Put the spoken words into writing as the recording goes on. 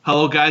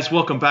Hello, guys.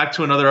 Welcome back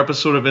to another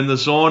episode of In the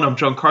Zone. I'm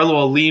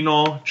Giancarlo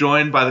Alino,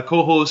 joined by the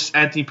co-hosts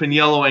Anthony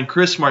Piniello and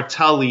Chris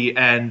Martelli.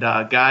 And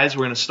guys,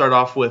 we're going to start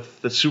off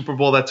with the Super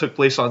Bowl that took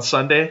place on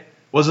Sunday.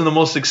 Wasn't the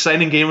most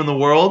exciting game in the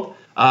world.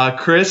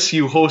 Chris,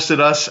 you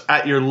hosted us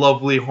at your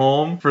lovely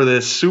home for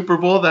this Super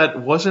Bowl that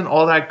wasn't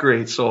all that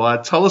great.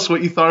 So tell us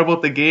what you thought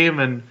about the game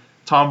and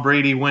Tom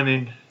Brady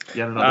winning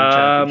yet another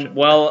championship.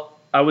 Well,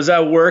 I was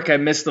at work. I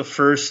missed the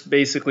first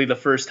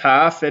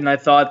half, and I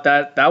thought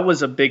that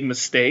was a big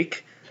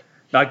mistake,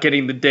 not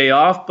getting the day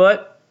off.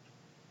 But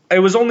it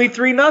was only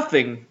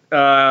 3-0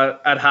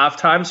 at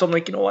halftime, so I'm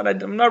like, you know what?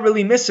 I'm not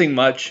really missing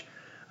much.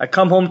 I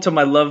come home to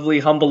my lovely,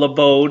 humble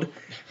abode,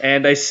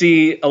 and I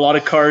see a lot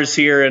of cars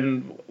here,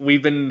 and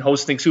we've been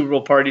hosting Super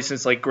Bowl parties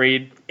since like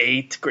grade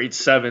 8, grade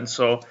 7,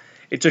 so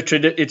it's a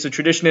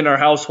tradition in our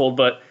household.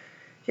 But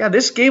yeah,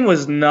 this game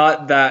was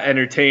not that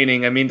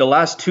entertaining. I mean, the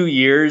last 2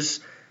 years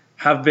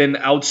have been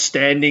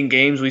outstanding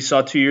games. We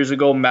saw 2 years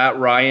ago, Matt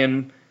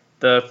Ryan,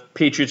 the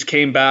Patriots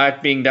came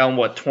back being down,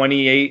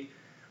 28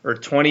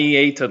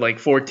 to like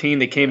 14.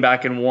 They came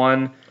back and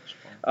won.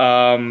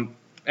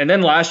 And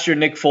then last year,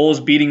 Nick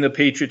Foles beating the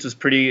Patriots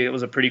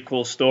was a pretty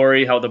cool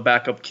story, how the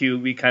backup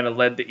QB kind of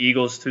led the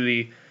Eagles to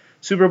the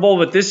Super Bowl.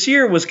 But this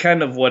year was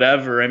kind of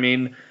whatever. I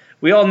mean,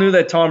 we all knew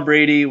that Tom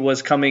Brady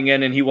was coming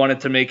in and he wanted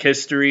to make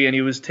history, and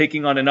he was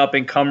taking on an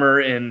up-and-comer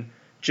in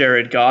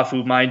Jared Goff,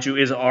 who, mind you,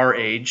 is our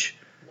age.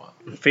 Wow.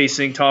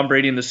 Facing Tom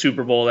Brady in the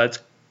Super Bowl, that's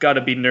got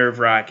to be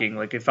nerve-wracking.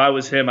 Like, if I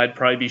was him, I'd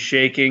probably be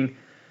shaking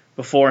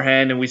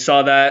beforehand, and we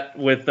saw that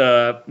with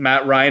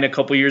Matt Ryan a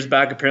couple years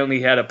back. Apparently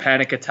he had a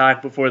panic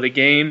attack before the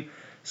game.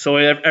 So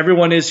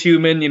everyone is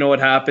human, you know what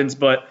happens.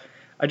 But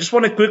I just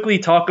want to quickly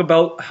talk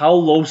about how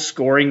low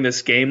scoring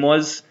this game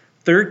was.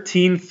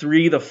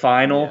 13-3 the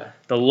final,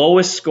 the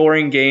lowest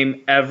scoring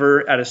game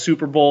ever at a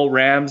Super Bowl.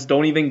 Rams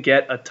don't even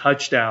get a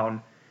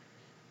touchdown.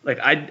 Like,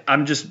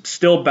 I'm just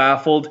still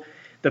baffled.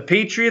 The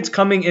Patriots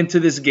coming into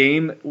this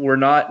game were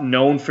not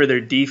known for their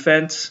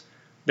defense.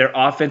 Their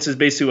offense is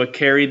basically what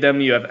carried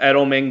them. You have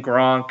Edelman,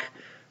 Gronk,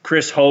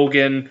 Chris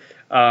Hogan,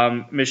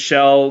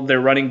 Michelle.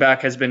 Their running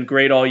back has been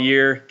great all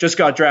year. Just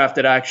got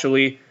drafted,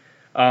 actually.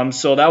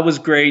 So that was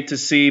great to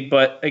see.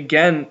 But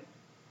again,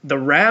 the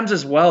Rams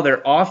as well,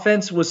 their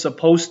offense was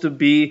supposed to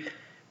be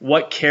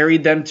what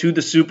carried them to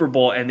the Super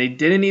Bowl, and they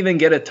didn't even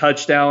get a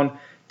touchdown.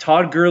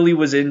 Todd Gurley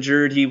was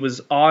injured. He was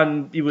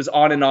on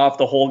and off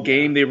the whole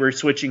game. They were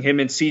switching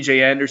him and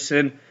CJ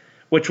Anderson,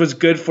 which was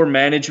good for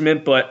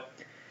management, but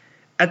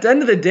at the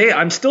end of the day,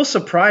 I'm still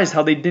surprised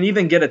how they didn't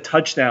even get a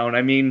touchdown.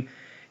 I mean,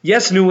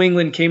 yes, New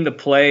England came to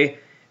play.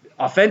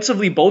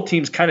 Offensively, both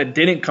teams kind of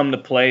didn't come to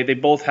play. They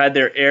both had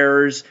their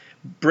errors.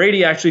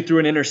 Brady actually threw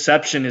an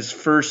interception, his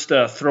first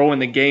throw in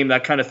the game.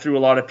 That kind of threw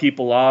a lot of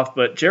people off.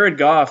 But Jared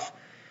Goff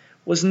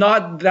was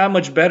not that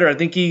much better. I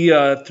think he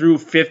threw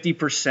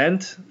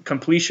 50%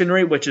 completion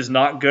rate, which is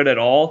not good at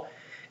all.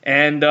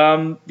 And,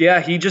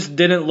 he just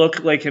didn't look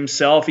like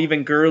himself.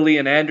 Even Gurley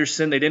and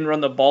Anderson, they didn't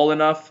run the ball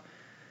enough.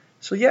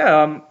 So,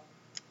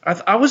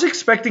 I was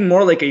expecting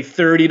more like a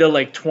 30 to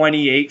like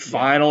 28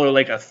 final or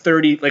like a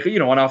 30,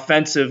 an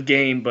offensive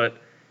game, but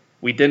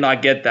we did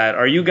not get that.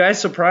 Are you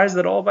guys surprised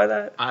at all by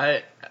that?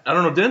 I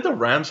don't know. Didn't the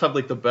Rams have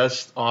like the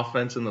best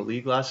offense in the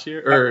league last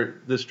year or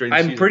this season?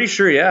 I'm pretty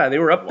sure, yeah. They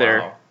were up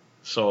there.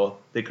 So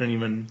they couldn't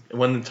even,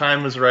 when the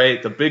time was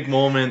right, the big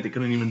moment, they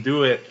couldn't even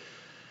do it.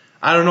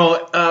 I don't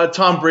know.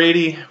 Tom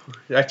Brady,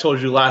 I told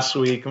you last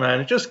week, man,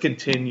 it just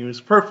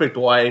continues. Perfect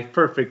wife,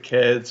 perfect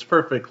kids,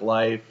 perfect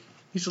life.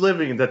 He's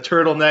living the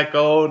turtleneck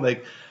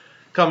like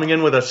coming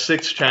in with a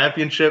 6th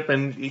championship.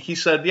 And he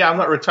said, I'm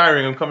not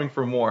retiring. I'm coming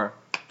for more.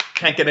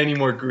 Can't get any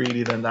more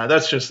greedy than that.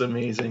 That's just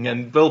amazing.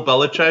 And Bill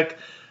Belichick,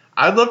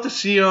 I'd love to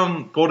see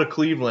him go to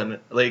Cleveland.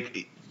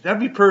 Like, that'd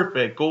be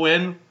perfect. Go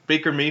in.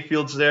 Baker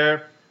Mayfield's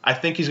there. I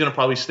think he's going to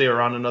probably stay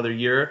around another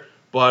year.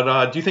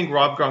 But do you think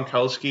Rob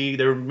Gronkowski,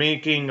 they were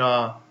made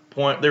a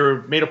point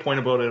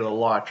about it a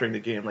lot during the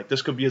game. Like,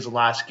 this could be his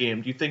last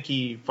game. Do you think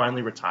he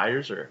finally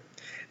retires or?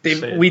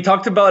 We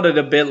talked about it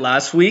a bit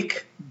last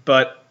week,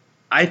 but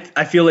I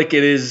feel like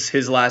it is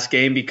his last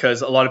game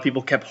because a lot of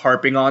people kept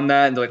harping on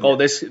that. And they're like,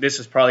 this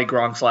is probably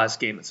Gronk's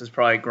last game. This is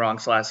probably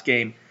Gronk's last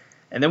game.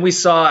 And then we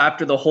saw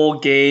after the whole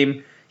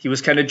game, he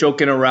was kind of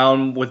joking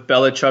around with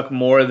Belichick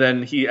more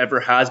than he ever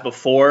has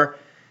before.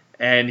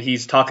 And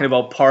he's talking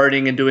about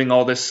partying and doing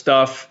all this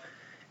stuff.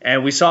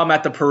 And we saw him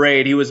at the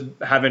parade. He was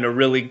having a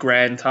really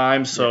grand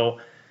time.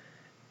 So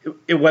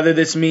whether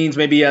this means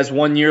maybe he has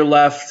 1 year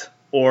left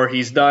or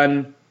he's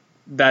done,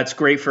 that's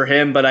great for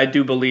him. But I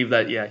do believe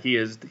that,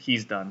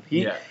 he's done.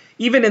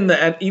 Even in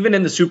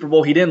the Super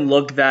Bowl, he didn't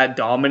look that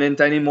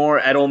dominant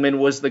anymore. Edelman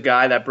was the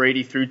guy that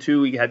Brady threw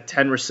to. He had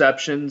 10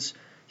 receptions.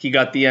 He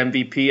got the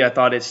MVP. I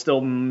thought it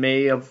still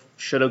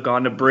should have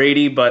gone to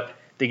Brady, but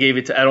they gave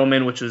it to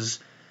Edelman, which was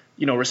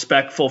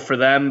respectful for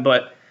them.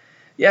 But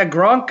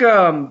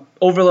Gronk,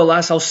 over the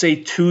last, I'll say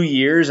 2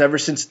 years, ever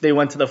since they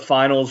went to the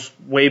finals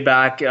way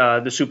back,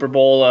 the Super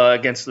Bowl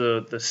against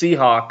the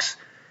Seahawks,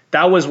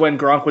 that was when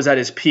Gronk was at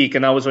his peak,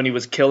 and that was when he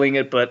was killing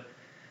it. But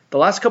the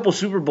last couple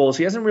Super Bowls,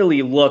 he hasn't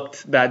really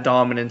looked that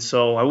dominant.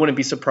 So I wouldn't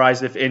be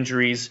surprised if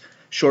injuries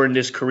shortened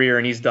his career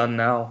and he's done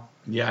now.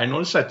 Yeah, I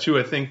noticed that too.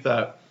 I think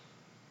that,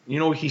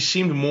 he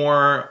seemed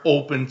more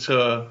open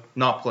to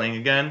not playing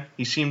again.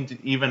 He seemed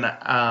even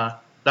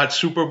that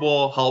Super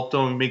Bowl helped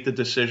him make the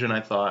decision,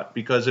 I thought.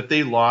 Because if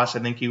they lost, I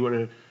think he would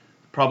have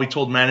probably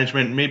told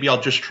management, maybe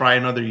I'll just try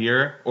another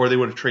year, or they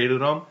would have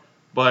traded him.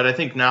 But I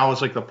think now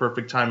is like the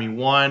perfect time. He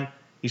won.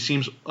 He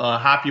seems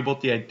happy about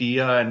the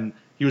idea, and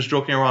he was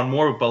joking around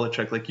more with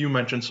Belichick, like you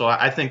mentioned. So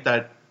I think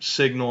that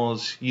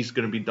signals he's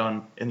going to be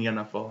done in the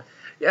NFL.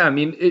 Yeah, I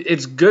mean,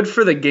 it's good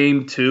for the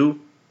game, too.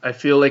 I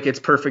feel like it's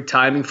perfect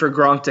timing for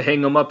Gronk to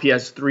hang him up. He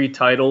has 3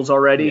 titles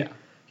already. Yeah.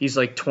 He's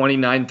like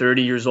 29,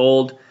 30 years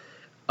old.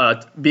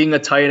 Being a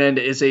tight end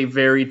is a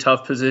very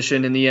tough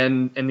position in the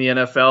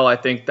NFL. I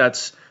think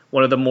that's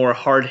one of the more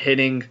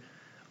hard-hitting,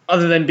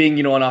 other than being,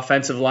 an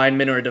offensive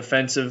lineman or a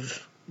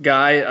defensive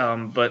guy.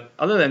 But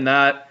other than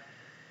that,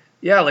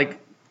 yeah, like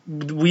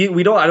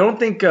we don't. I don't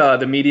think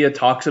the media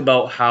talks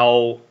about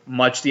how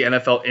much the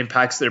NFL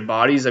impacts their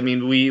bodies. I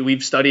mean,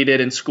 we've studied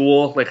it in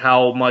school, like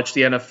how much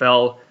the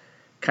NFL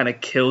kind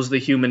of kills the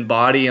human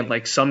body, and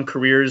like some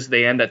careers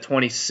they end at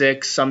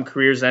 26, some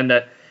careers end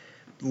at,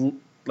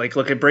 like,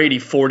 look at Brady,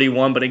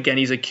 41, but again,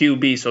 he's a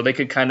QB, so they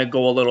could kind of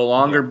go a little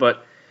longer.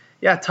 But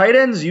yeah, tight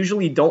ends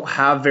usually don't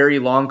have very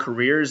long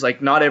careers.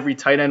 Like, not every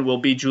tight end will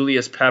be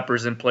Julius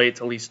Peppers and play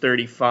till he's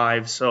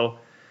 35. So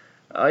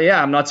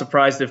yeah, I'm not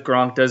surprised if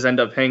Gronk does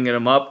end up hanging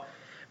him up.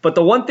 But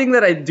the one thing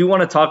that I do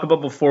want to talk about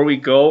before we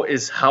go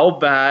is how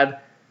bad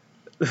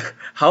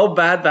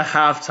the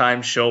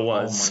halftime show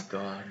was. Oh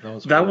my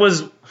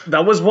God,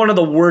 that was one of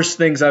the worst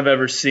things I've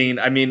ever seen.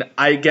 I mean,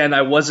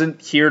 I wasn't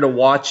here to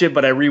watch it,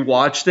 but I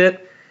rewatched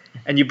it,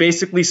 and you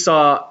basically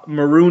saw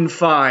Maroon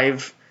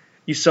 5.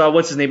 You saw,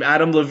 what's his name,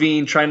 Adam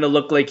Levine, trying to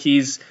look like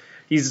he's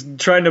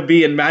trying to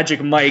be in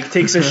Magic Mike,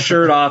 takes his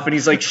shirt off, and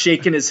he's like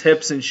shaking his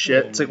hips and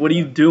shit. It's like, what are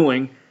you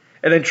doing?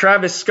 And then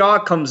Travis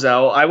Scott comes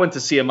out. I went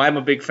to see him. I'm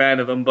a big fan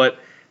of him, but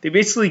they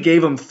basically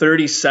gave him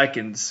 30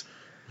 seconds.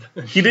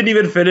 He didn't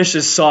even finish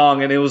his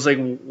song, and it was like,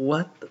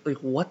 what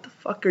the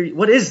fuck are you?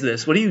 What is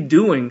this? What are you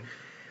doing?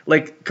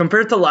 Like,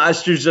 compared to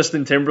last year's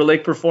Justin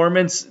Timberlake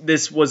performance,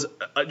 this was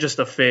just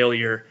a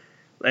failure.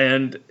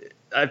 And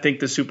I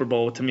think the Super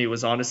Bowl, to me,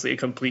 was honestly a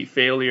complete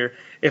failure.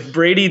 If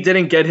Brady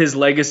didn't get his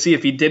legacy,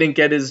 if he didn't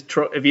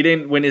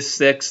win his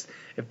 6th,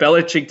 if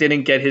Belichick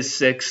didn't get his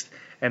 6th,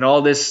 and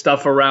all this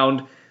stuff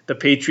around the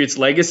Patriots'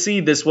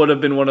 legacy, this would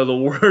have been one of the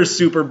worst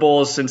Super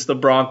Bowls since the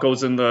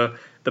Broncos and the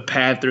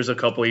Panthers a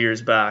couple of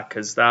years back,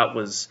 because that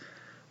was,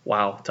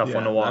 tough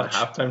one to watch.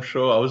 That halftime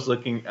show, I was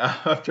looking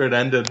after it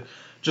ended,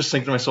 just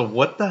thinking to myself,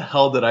 what the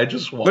hell did I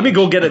just watch? Let me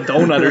go get a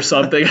donut or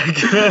something.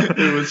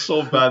 It was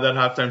so bad, that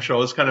halftime show. I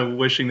was kind of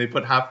wishing they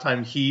put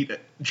halftime heat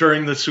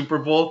during the Super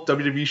Bowl.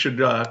 WWE should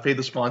pay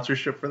the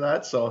sponsorship for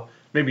that, so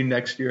maybe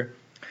next year.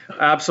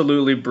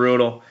 Absolutely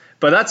brutal.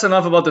 But that's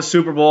enough about the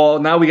Super Bowl.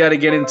 Now we got to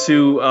get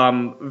into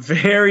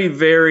very,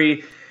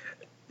 very,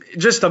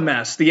 just a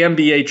mess. The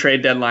NBA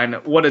trade deadline.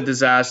 What a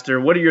disaster.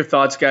 What are your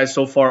thoughts, guys,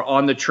 so far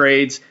on the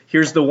trades?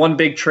 Here's the one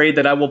big trade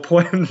that I will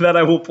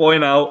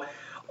point out.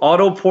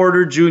 Otto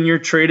Porter Jr.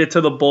 traded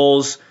to the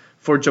Bulls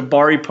for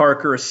Jabari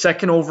Parker, a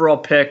 2nd overall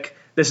pick.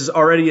 This is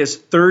already his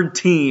 3rd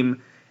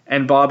team,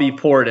 and Bobby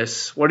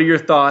Portis. What are your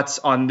thoughts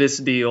on this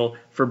deal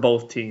for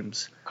both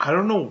teams? I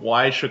don't know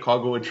why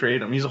Chicago would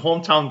trade him. He's a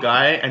hometown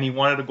guy, and he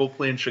wanted to go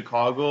play in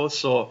Chicago,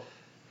 so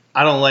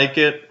I don't like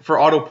it. For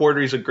Otto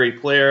Porter, he's a great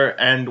player,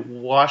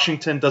 and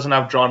Washington doesn't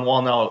have John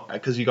Wall now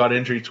because he got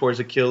injured towards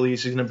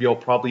Achilles. He's going to be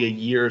out probably a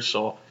year,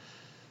 so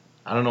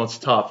I don't know. It's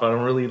tough. I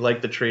don't really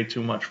like the trade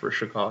too much for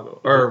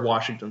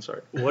Washington.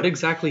 Sorry. What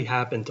exactly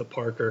happened to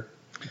Parker?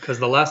 Because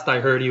the last I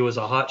heard, he was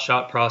a hot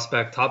shot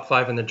prospect, top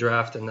 5 in the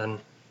draft, and then,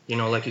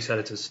 like you said,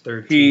 it's his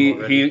 3rd team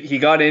already. He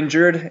got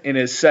injured in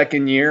his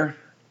 2nd year.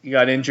 He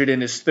got injured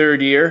in his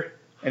 3rd year,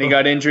 and he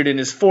got injured in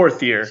his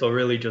 4th year. So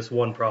really just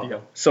one problem. Yeah.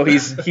 So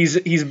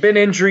he's been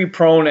injury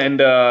prone, and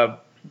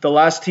the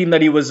last team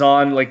that he was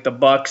on, like the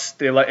Bucks,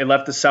 it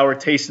left a sour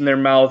taste in their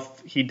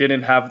mouth. He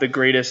didn't have the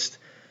greatest,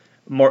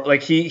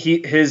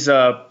 his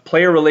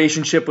player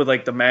relationship with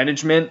like the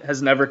management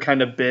has never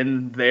kind of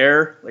been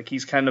there. Like,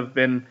 he's kind of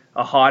been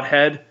a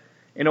hothead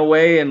in a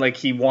way, and like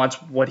he wants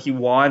what he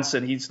wants,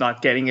 and he's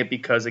not getting it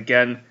because,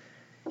 again,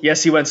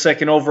 yes, he went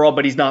 2nd overall,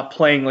 but he's not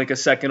playing like a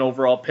 2nd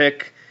overall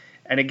pick.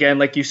 And again,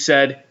 like you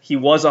said, he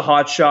was a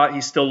hot shot.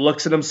 He still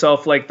looks at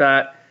himself like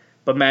that.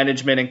 But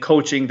management and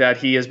coaching that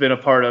he has been a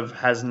part of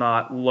has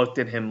not looked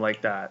at him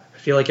like that. I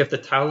feel like if the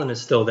talent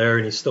is still there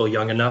and he's still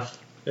young enough,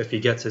 if he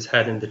gets his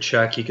head into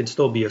check, he can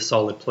still be a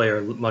solid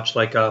player, much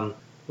like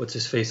what's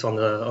his face on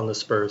the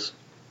Spurs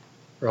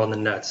or on the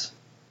Nets.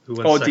 Who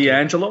went second.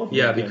 D'Angelo?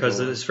 Yeah, because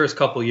his first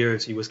couple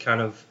years he was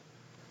kind of,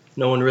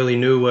 no one really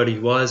knew what he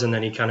was, and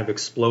then he kind of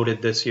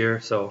exploded this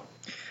year. So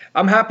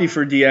I'm happy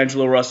for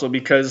D'Angelo Russell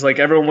because, like,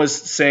 everyone was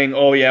saying,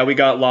 oh, yeah, we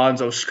got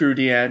Lonzo, screw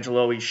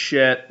D'Angelo, he's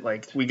shit.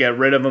 Like, we get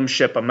rid of him,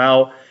 ship him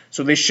out.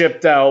 So they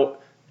shipped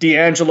out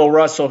D'Angelo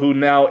Russell, who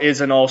now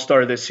is an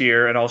all-star this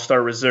year, an all-star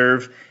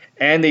reserve.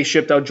 and they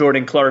shipped out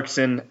Jordan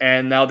Clarkson,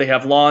 and now they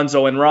have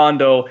Lonzo and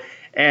Rondo,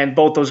 and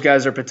both those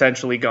guys are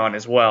potentially gone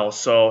as well.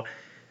 So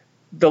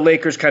the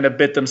Lakers kind of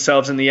bit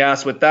themselves in the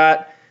ass with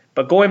that.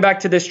 But going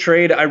back to this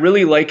trade, I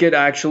really like it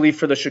actually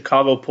for the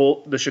Chicago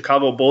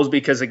Bulls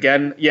because,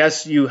 again,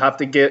 yes, you have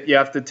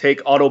to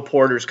take Otto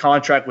Porter's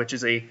contract, which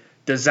is a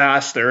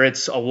disaster.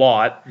 It's a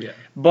lot. Yeah.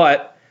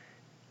 But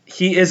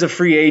he is a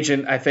free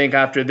agent, I think,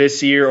 after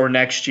this year or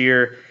next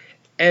year.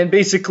 And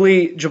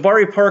basically,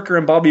 Jabari Parker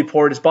and Bobby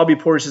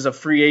Portis is a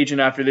free agent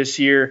after this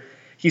year.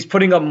 He's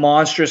putting up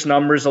monstrous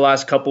numbers the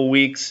last couple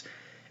weeks.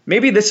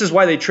 Maybe this is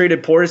why they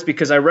traded Portis,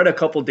 because I read a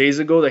couple days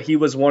ago that he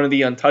was one of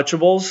the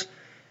untouchables.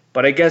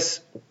 But I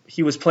guess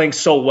he was playing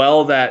so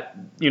well that,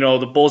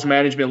 the Bulls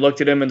management looked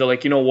at him and they're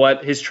like, you know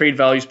what, his trade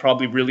value is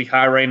probably really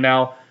high right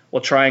now.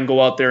 We'll try and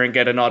go out there and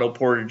get an Otto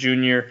Porter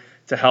Jr.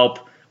 to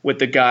help with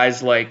the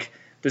guys like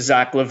the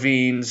Zach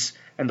LaVines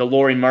and the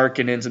Lauri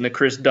Markkanens and the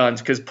Chris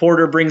Dunns, because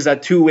Porter brings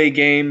that two-way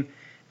game.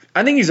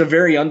 I think he's a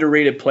very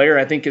underrated player.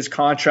 I think his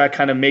contract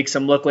kind of makes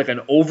him look like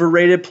an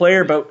overrated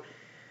player, but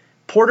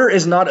Porter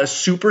is not a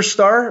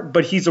superstar,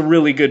 but he's a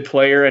really good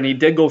player, and he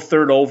did go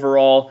third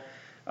overall.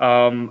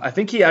 I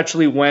think he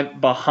actually went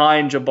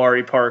behind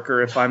Jabari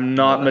Parker, if I'm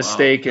not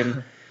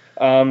mistaken.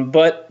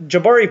 But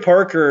Jabari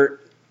Parker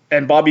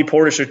and Bobby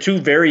Portis are two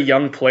very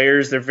young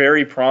players. They're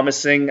very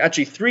promising.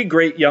 Actually, three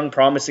great young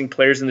promising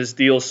players in this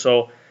deal.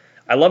 So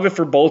I love it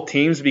for both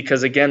teams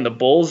because, again, the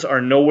Bulls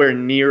are nowhere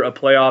near a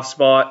playoff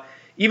spot.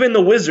 Even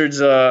the Wizards,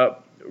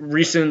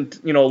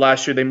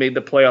 last year they made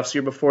the playoffs.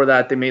 Year before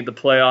that, they made the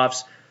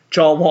playoffs.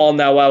 John Wall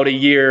now out a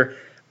year.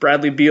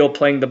 Bradley Beal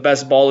playing the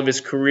best ball of his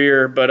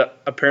career,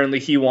 but apparently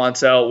he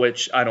wants out,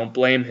 which I don't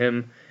blame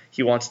him.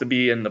 He wants to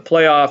be in the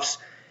playoffs.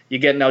 You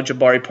get now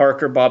Jabari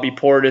Parker, Bobby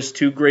Portis,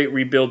 two great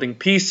rebuilding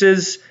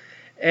pieces,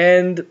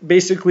 and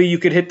basically you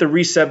could hit the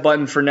reset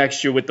button for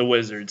next year with the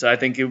Wizards. I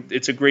think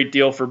it's a great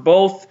deal for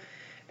both.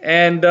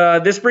 And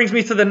this brings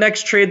me to the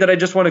next trade that I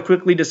just want to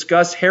quickly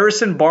discuss.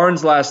 Harrison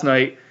Barnes last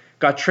night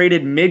got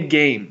traded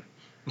mid-game.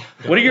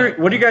 What are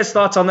your guys'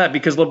 thoughts on that?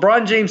 Because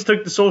LeBron James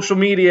took to social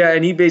media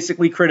and he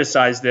basically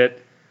criticized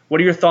it. What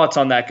are your thoughts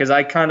on that? Because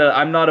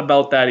I'm not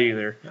about that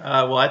either.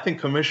 Well, I think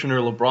Commissioner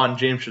LeBron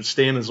James should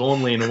stay in his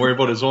own lane and worry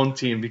about his own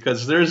team,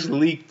 because there's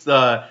leaked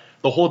the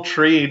whole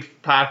trade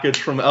package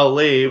from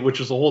LA,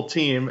 which is the whole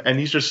team, and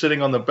he's just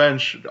sitting on the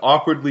bench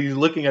awkwardly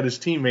looking at his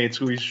teammates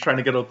who he's trying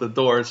to get out the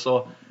door.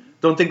 So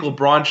don't think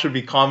LeBron should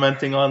be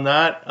commenting on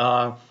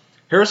that.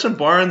 Harrison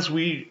Barnes,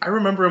 I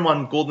remember him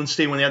on Golden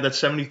State when they had that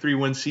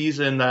 73-win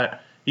season,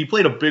 that he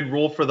played a big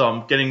role for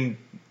them, getting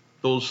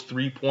those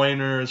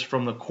three-pointers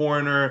from the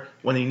corner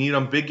when they need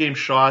them, big game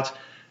shots.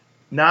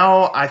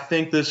 Now I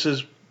think this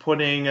is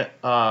putting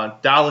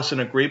Dallas in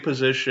a great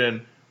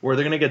position where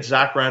they're going to get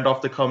Zach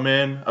Randolph to come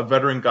in, a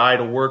veteran guy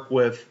to work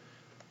with.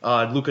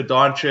 Luka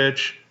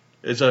Doncic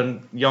is a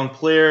young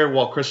player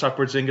while Kristaps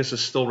Porzingis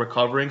is still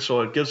recovering,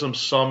 so it gives them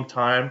some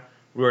time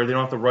where they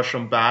don't have to rush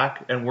him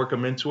back and work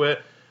him into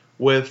it.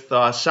 With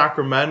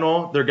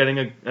Sacramento, they're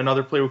getting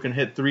another player who can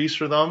hit threes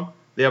for them.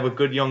 They have a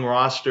good young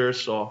roster,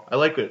 so I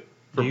like it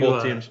for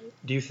both teams.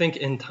 Do you think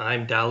in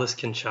time Dallas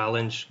can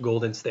challenge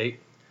Golden State?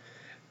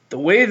 The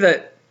way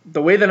that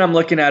I'm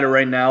looking at it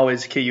right now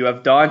is, okay, you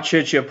have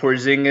Doncic, you have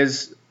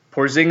Porzingis.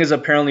 Porzingis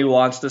apparently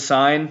wants to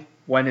sign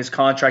when his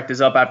contract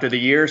is up after the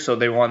year, so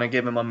they want to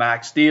give him a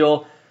max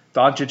deal.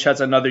 Doncic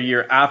has another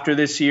year after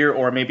this year,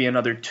 or maybe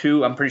another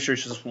two. I'm pretty sure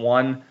it's just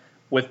one.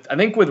 I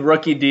think with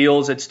rookie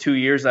deals, it's 2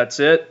 years.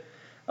 That's it.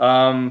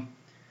 Now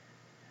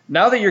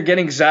that you're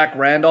getting Zach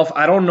Randolph,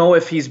 I don't know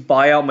if he's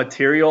buyout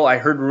material. I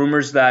heard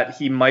rumors that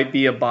he might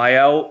be a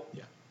buyout,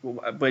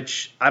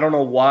 which I don't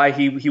know why.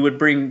 He would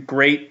bring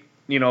great,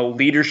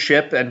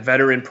 leadership and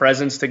veteran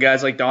presence to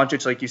guys like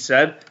Doncic, like you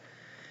said.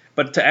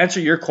 But to answer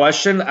your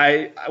question,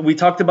 we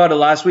talked about it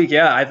last week.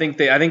 Yeah, I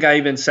think I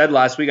even said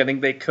last week, I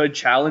think they could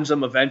challenge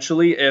them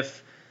eventually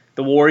if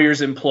the Warriors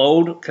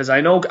implode, because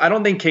I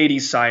don't think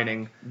KD's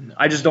signing. No.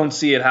 I just don't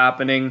see it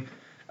happening.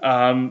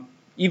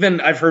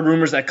 Even I've heard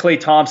rumors that Klay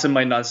Thompson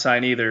might not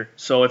sign either.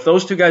 So if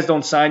those two guys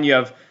don't sign, you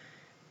have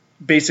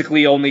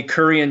basically only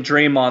Curry and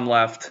Draymond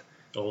left.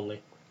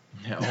 Only.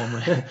 Yeah,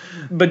 only.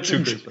 But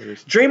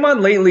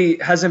Draymond lately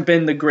hasn't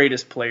been the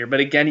greatest player. But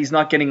again, he's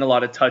not getting a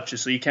lot of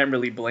touches, so you can't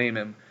really blame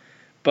him.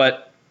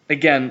 But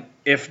again,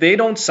 if they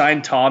don't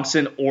sign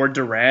Thompson or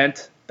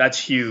Durant, that's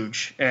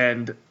huge.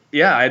 And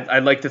yeah,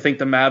 I'd like to think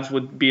the Mavs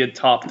would be a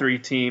top 3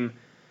 team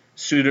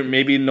sooner,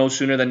 maybe no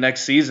sooner than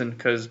next season,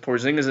 because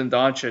Porzingis and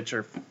Doncic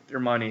are their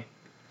money.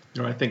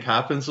 You know what I think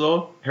happens,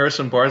 though?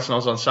 Harrison Barnes now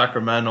is on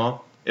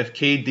Sacramento. If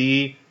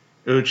KD,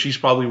 she's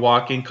probably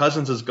walking.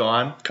 Cousins is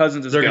gone. They're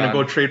going to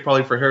go trade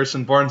probably for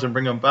Harrison Barnes and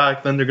bring him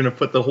back. Then they're going to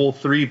put the whole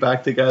 3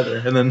 back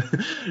together and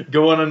then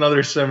go on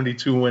another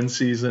 72-win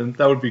season.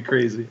 That would be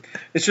crazy.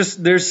 It's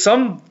just there's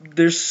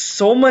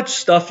so much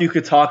stuff you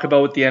could talk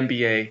about with the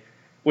NBA.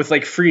 With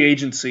like free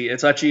agency,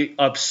 it's actually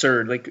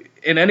absurd. Like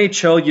in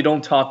NHL, you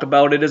don't talk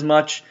about it as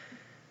much.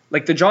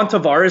 Like the John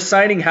Tavares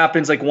signing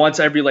happens like once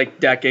every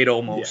like decade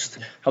almost.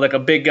 Yeah. How like a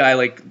big guy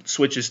like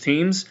switches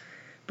teams.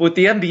 But with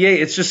the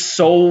NBA, it's just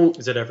so...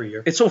 Is it every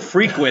year? It's so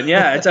frequent.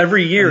 Yeah, it's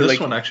every year. And this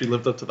one actually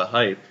lived up to the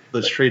hype,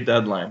 this trade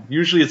deadline.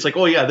 Usually it's like,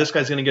 oh yeah, this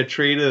guy's going to get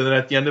traded, and then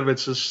at the end of it,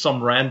 it's just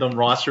some random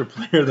roster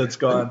player that's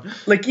gone.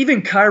 Like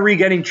even Kyrie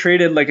getting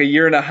traded like a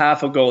year and a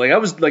half ago, like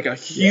that was like a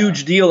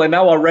huge deal, and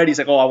now already he's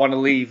like, oh, I want to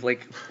leave.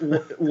 Like,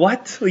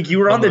 what? Like you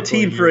were on the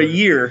team for a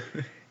year,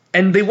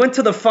 and they went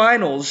to the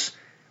finals,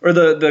 or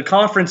the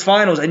conference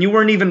finals, and you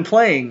weren't even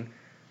playing.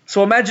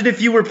 So imagine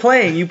if you were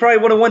playing, you probably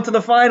would have went to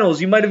the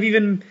finals. You might have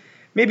even...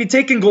 maybe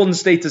taking Golden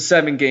State to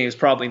 7 games,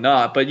 probably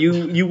not. But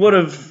you would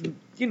have,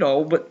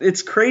 but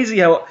it's crazy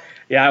how,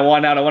 I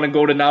want out. I want to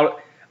go to now.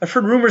 I've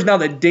heard rumors now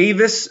that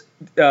Davis,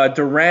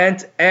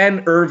 Durant,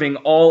 and Irving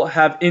all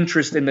have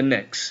interest in the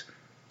Knicks.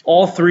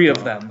 All 3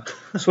 of them.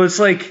 So it's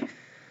like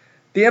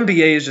the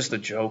NBA is just a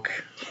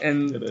joke.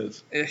 And it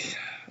is.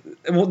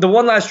 The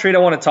one last trade I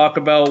want to talk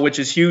about, which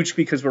is huge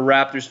because we're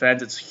Raptors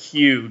fans, it's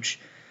huge.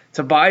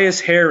 Tobias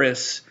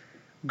Harris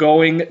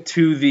going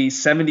to the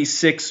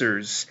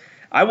 76ers.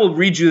 I will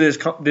read you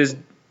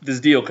this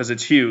deal because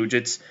it's huge.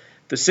 It's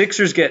the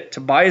Sixers get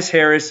Tobias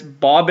Harris,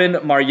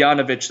 Boban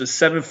Marjanovic, the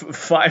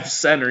 7'5"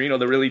 center,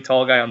 the really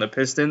tall guy on the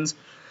Pistons,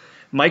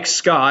 Mike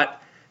Scott,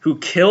 who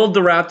killed the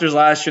Raptors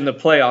last year in the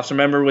playoffs.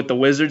 Remember with the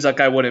Wizards, that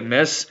guy wouldn't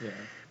miss. Yeah.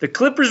 The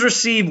Clippers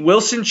receive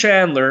Wilson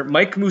Chandler,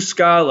 Mike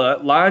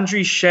Muscala,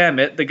 Landry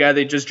Shamet, the guy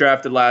they just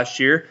drafted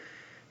last year,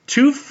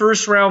 2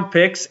 first-round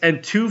picks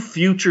and 2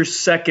 future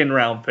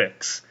second-round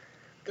picks.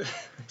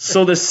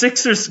 So the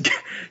Sixers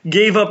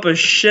gave up a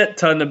shit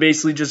ton to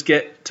basically just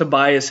get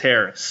Tobias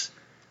Harris.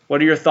 What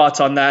are your thoughts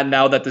on that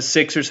now that the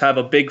Sixers have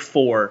a big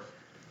 4?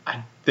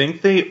 I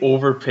think they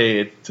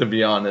overpaid, to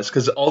be honest,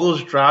 because all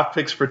those draft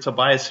picks for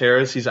Tobias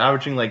Harris, he's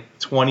averaging like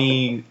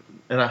 20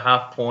 and a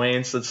half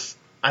points.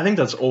 I think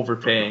that's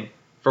overpaying.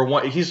 For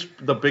one, he's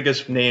the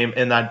biggest name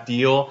in that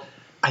deal.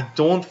 I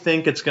don't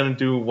think it's going to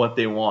do what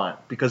they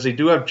want because they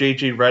do have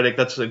J.J. Redick.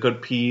 That's a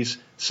good piece.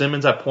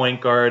 Simmons at point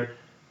guard.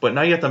 But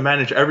now you have to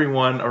manage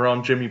everyone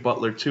around Jimmy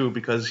Butler, too,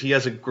 because he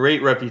has a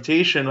great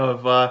reputation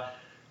of,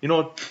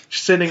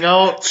 sitting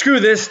out. Screw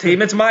this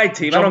team. It's my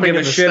team. I don't give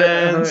a shit.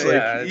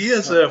 He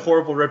has a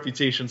horrible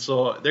reputation,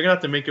 so they're going to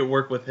have to make it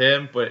work with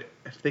him. But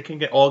if they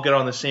can all get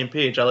on the same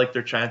page, I like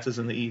their chances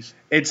in the East.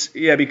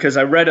 Because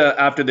I read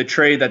after the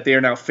trade that they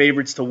are now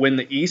favorites to win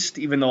the East,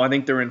 even though I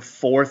think they're in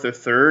 4th or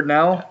 3rd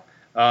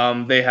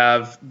now. They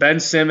have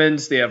Ben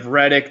Simmons. They have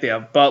Redick. They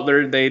have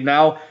Butler. They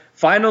now...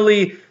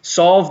 finally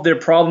solved their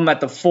problem at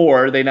the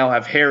 4. They now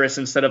have Harris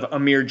instead of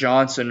Amir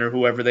Johnson or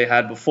whoever they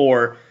had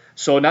before.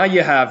 So now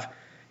you have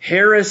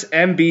Harris,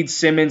 Embiid,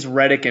 Simmons,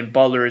 Redick, and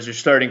Butler as your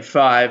starting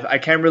 5. I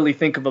can't really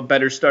think of a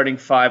better starting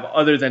 5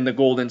 other than the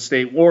Golden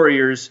State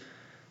Warriors.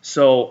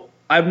 So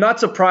I'm not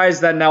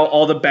surprised that now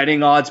all the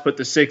betting odds put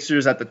the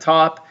Sixers at the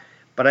top.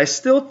 But I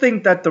still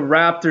think that the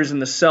Raptors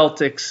and the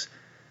Celtics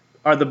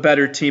are the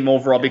better team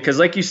overall. Because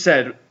like you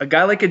said, a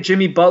guy like a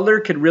Jimmy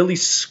Butler could really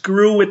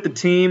screw with the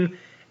team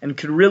and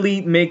could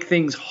really make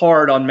things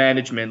hard on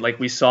management like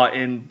we saw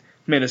in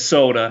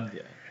Minnesota.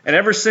 Yeah. And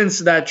ever since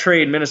that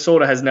trade,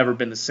 Minnesota has never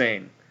been the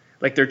same.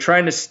 Like they're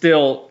trying to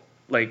still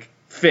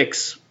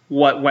fix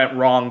what went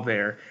wrong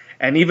there.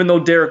 And even though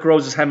Derrick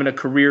Rose is having not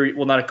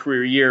a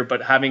career year,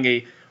 but having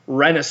a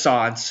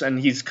renaissance and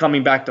he's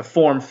coming back to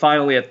form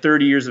finally at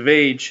 30 years of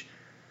age,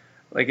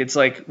 it's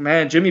like,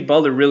 man, Jimmy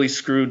Butler really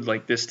screwed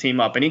this team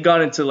up. And he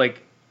got into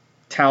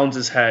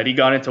Towns' head. He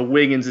got into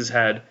Wiggins'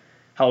 head.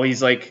 How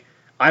he's like,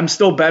 I'm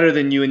still better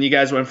than you, and you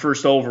guys went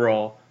 1st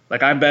overall.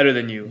 I'm better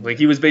than you.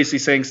 He was basically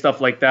saying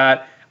stuff like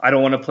that. I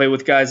don't want to play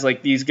with guys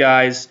like these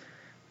guys.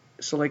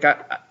 So,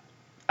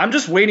 I'm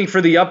just waiting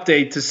for the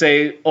update to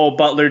say, oh,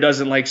 Butler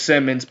doesn't like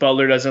Simmons.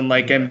 Butler doesn't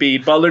like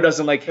Embiid. Butler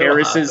doesn't like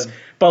Harris's.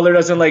 Butler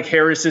doesn't like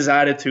Harris's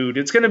attitude.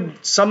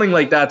 Something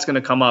like that's gonna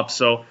come up.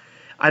 So,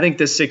 I think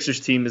this Sixers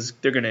team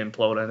they're gonna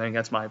implode. I think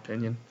that's my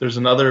opinion. There's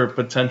another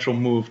potential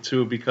move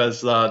too because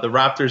the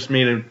Raptors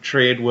made a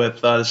trade with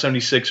the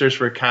 76ers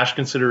for cash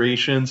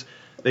considerations.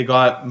 They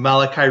got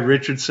Malachi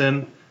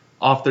Richardson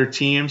off their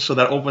team, so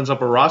that opens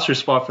up a roster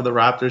spot for the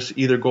Raptors to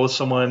either go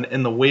someone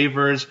in the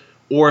waivers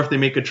or if they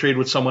make a trade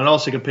with someone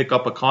else, they can pick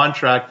up a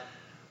contract.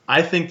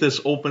 I think this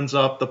opens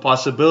up the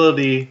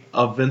possibility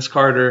of Vince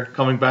Carter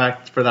coming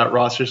back for that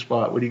roster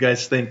spot. What do you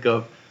guys think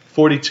of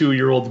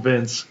 42-year-old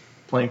Vince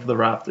playing for the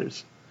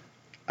Raptors?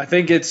 I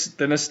think it's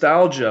the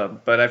nostalgia,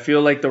 but I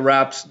feel like the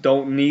Raps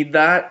don't need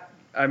that.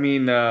 I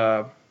mean,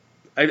 I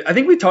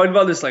think we talked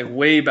about this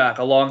way back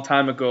a long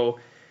time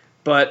ago,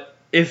 but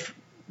if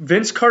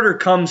Vince Carter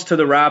comes to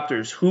the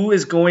Raptors, who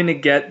is going to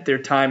get their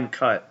time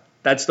cut?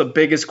 That's the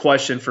biggest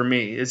question for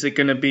me. Is it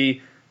going to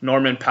be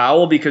Norman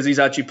Powell because he's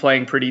actually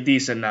playing pretty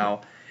decent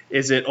now?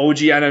 Is it OG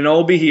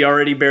Anunoby? He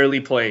already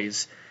barely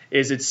plays.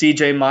 Is it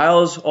CJ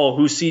Miles? Oh,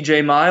 who's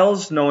CJ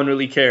Miles? No one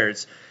really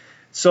cares.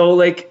 So,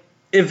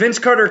 if Vince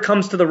Carter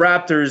comes to the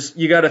Raptors,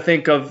 you got to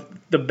think of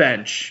the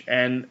bench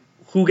and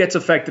who gets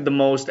affected the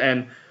most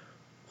and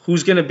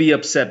who's going to be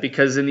upset.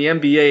 Because in the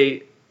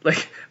NBA,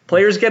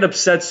 players get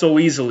upset so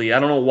easily. I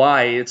don't know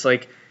why. It's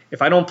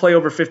if I don't play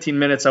over 15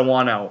 minutes, I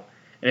want out.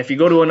 And if you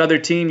go to another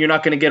team, you're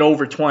not going to get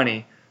over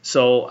 20.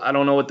 So I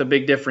don't know what the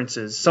big difference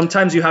is.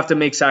 Sometimes you have to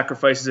make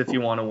sacrifices if you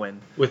want to win.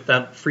 With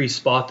that free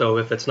spot, though,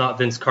 if it's not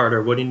Vince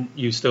Carter, wouldn't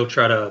you still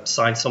try to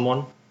sign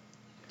someone?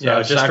 Yeah,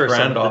 just Zach for some of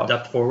Randolph. the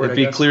depth forward, If I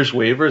he guess. clears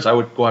waivers, I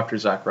would go after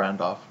Zach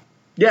Randolph.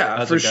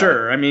 Yeah, As for a guy.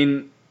 sure. I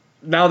mean,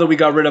 now that we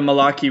got rid of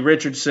Malaki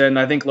Richardson,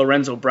 I think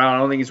Lorenzo Brown, I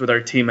don't think he's with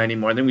our team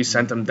anymore. I think we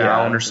sent him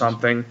down or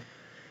something.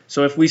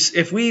 So if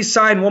we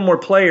sign one more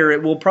player,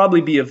 it will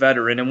probably be a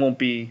veteran. It won't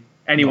be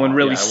anyone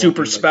really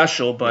super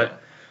special,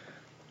 but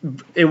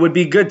it would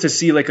be good to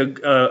see like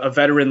a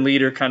veteran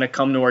leader kind of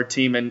come to our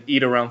team and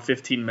eat around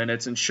 15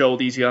 minutes and show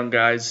these young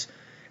guys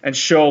and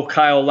show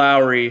Kyle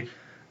Lowry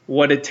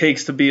what it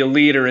takes to be a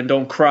leader and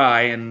don't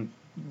cry and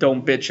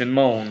don't bitch and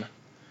moan.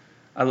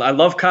 I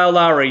love Kyle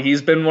Lowry.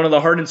 He's been one of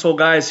the heart and soul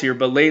guys here,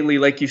 but lately,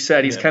 like you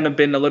said, he's kind of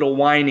been a little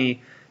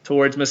whiny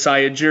towards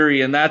Messiah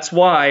Jury, and that's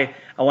why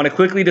I want to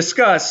quickly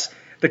discuss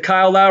the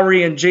Kyle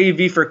Lowry and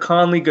JV for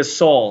Conley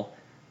Gasol.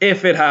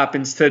 If it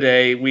happens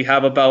today, we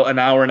have about an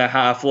hour and a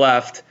half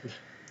left.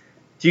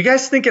 Do you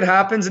guys think it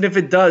happens? And if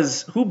it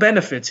does, who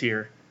benefits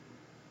here?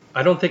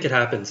 I don't think it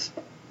happens.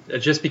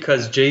 Just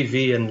because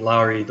JV and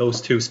Lowry,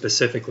 those two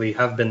specifically,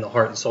 have been the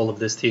heart and soul of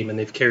this team, and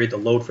they've carried the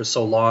load for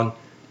so long.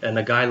 And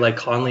a guy like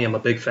Conley, I'm a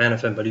big fan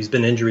of him, but he's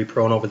been injury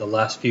prone over the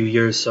last few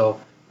years. So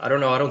I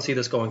don't know. I don't see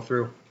this going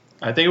through.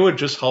 I think it would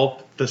just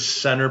help the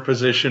center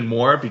position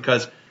more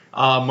because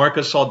Marc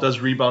Gasol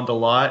does rebound a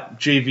lot.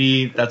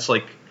 JV, that's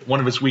like one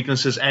of his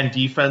weaknesses, and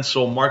defense.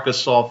 So Marc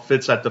Gasol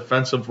fits that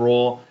defensive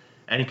role,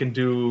 and he can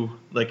do,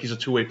 like, he's a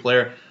two-way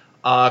player.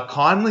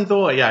 Conley,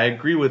 though, yeah, I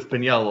agree with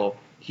Piniello.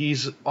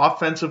 He's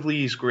offensively,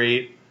 he's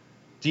great.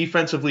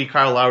 Defensively,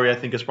 Kyle Lowry, I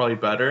think, is probably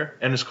better.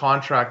 And his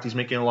contract, he's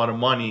making a lot of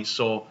money.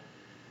 So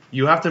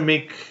you have to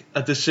make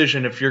a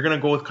decision. If you're going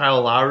to go with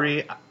Kyle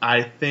Lowry,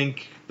 I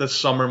think the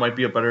summer might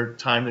be a better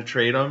time to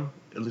trade him.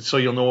 So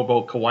you'll know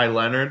about Kawhi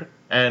Leonard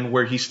and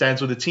where he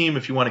stands with the team.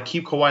 If you want to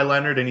keep Kawhi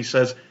Leonard and he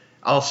says,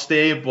 I'll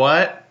stay,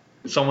 but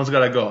someone's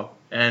got to go.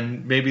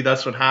 And maybe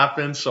that's what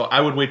happens. So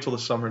I would wait till the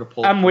summer to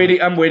pull. I'm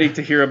waiting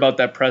to hear about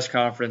that press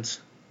conference.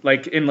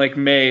 Like in like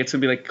May, it's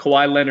gonna be like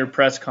Kawhi Leonard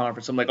press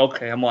conference. I'm like,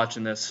 okay, I'm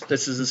watching this.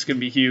 This is gonna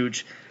be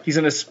huge. He's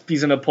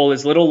gonna pull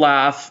his little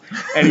laugh,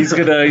 and he's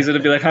gonna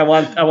be like, I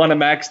want a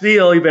max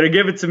deal. You better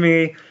give it to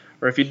me,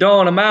 or if you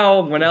don't, I'm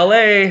out. I'm in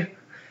LA.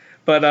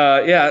 But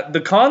yeah,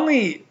 the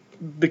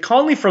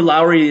Conley for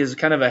Lowry is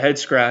kind of a head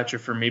scratcher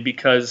for me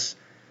because,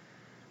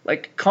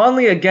 like,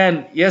 Conley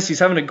again, yes, he's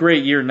having a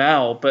great year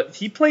now, but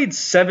he played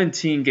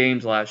 17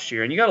 games last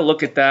year, and you got to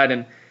look at that.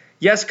 And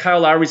yes, Kyle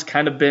Lowry's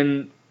kind of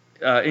been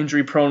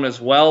injury prone as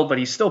well, but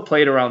he still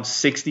played around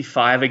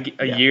 65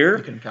 a year.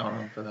 You can count on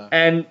him for that.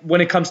 And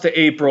when it comes to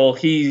April,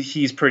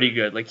 he's pretty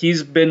good. Like,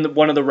 he's been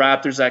one of the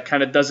Raptors that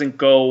kind of doesn't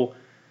go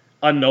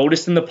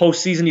unnoticed in the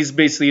postseason. He's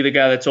basically the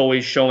guy that's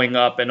always showing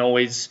up and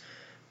always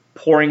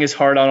pouring his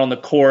heart out on the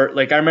court.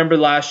 Like, I remember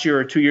last year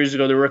or 2 years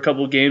ago, there were a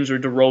couple of games where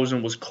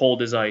DeRozan was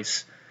cold as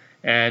ice.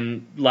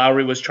 And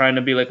Lowry was trying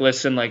to be like,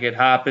 listen, like, it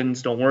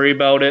happens. Don't worry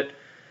about it.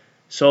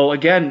 So,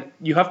 again,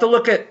 you have to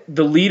look at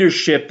the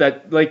leadership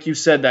that, like you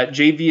said, that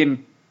JV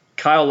and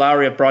Kyle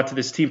Lowry have brought to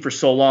this team for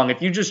so long.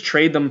 If you just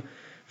trade them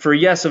for,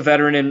 yes, a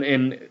veteran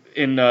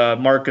in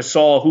Marc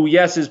Gasol, who,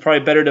 yes, is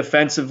probably better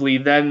defensively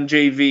than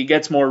JV,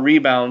 gets more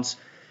rebounds,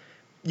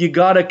 you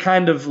got to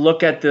kind of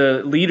look at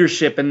the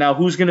leadership. And now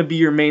who's going to be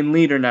your main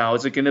leader now?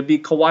 Is it going to be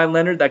Kawhi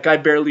Leonard? That guy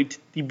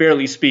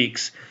barely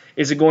speaks.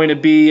 Is it going to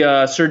be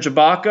Serge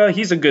Ibaka?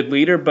 He's a good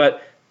leader,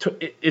 but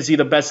is he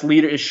the best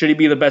leader? Should he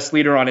be the best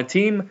leader on a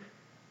team?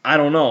 I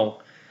don't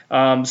know.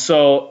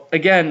 So,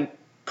 again,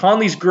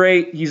 Conley's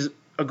great. He's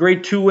a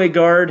great two-way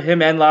guard.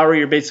 Him and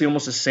Lowry are basically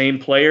almost the same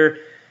player.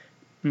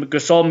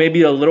 Gasol may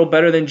be a little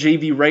better than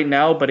JV right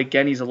now, but,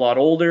 again, he's a lot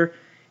older.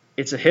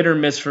 It's a hit or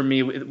miss for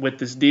me with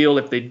this deal.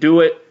 If they do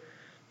it,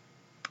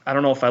 I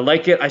don't know if I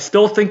like it. I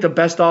still think the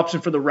best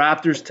option for the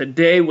Raptors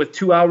today with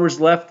 2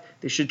 hours left,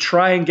 they should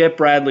try and get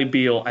Bradley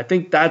Beal. I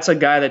think that's a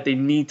guy that they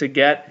need to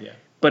get. Yeah.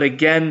 But,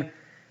 again,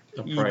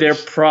 they're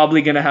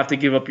probably going to have to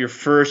give up your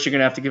first. You're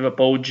going to have to give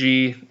up OG,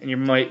 and you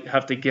might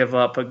have to give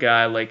up a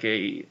guy like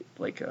an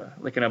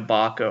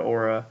Ibaka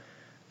or a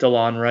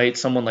DeLon Wright,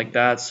 someone like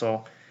that.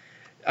 So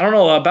I don't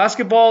know.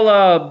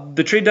 Basketball,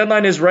 the trade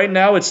deadline is right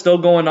now. It's still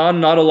going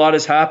on. Not a lot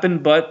has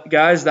happened, but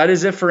guys, that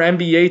is it for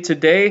NBA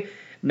today.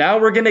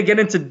 Now we're going to get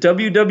into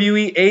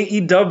WWE,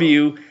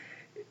 AEW.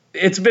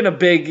 It's been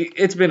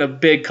a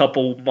big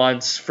couple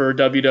months for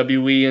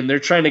WWE, and they're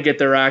trying to get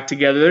their act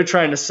together. They're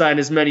trying to sign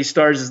as many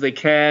stars as they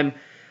can.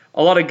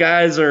 A lot of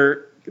guys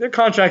their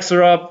contracts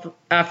are up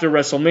after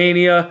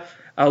WrestleMania.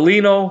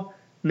 Alino,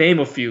 name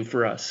a few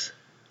for us.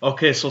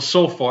 Okay,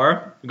 so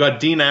far, we got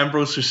Dean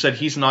Ambrose, who said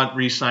he's not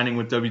re-signing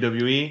with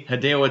WWE.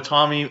 Hideo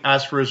Itami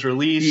asked for his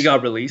release. He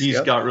got released. He's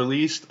got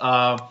released.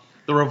 The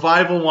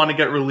Revival want to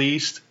get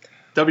released.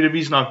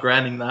 WWE's not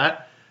granting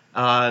that.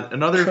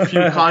 Another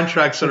few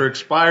contracts that are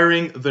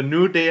expiring. The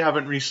New Day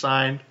haven't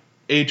re-signed.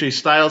 AJ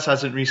Styles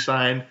hasn't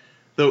re-signed.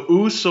 The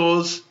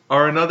Usos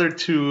are another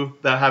two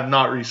that have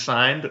not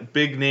re-signed.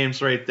 Big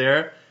names right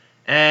there.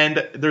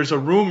 And there's a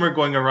rumor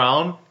going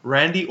around,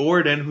 Randy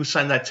Orton, who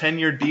signed that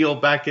 10-year deal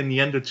back in the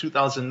end of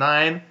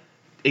 2009,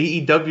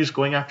 AEW is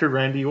going after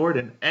Randy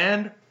Orton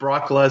and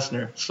Brock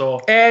Lesnar.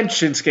 And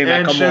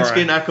Shinsuke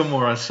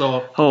Nakamura.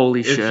 So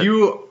holy shit.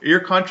 If your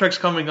contract's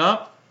coming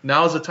up,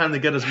 now's the time to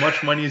get as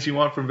much money as you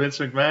want from Vince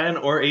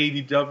McMahon or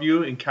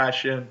AEW and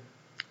cash in.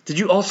 Did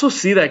you also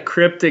see that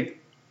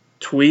cryptic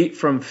tweet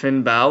from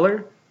Finn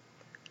Balor?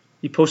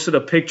 He posted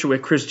a picture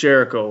with Chris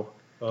Jericho.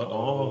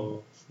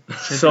 Oh.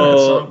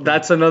 So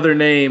that's another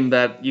name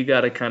that you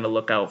got to kind of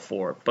look out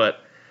for. But,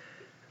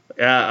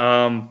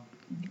 yeah,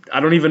 I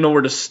don't even know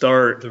where to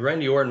start. The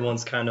Randy Orton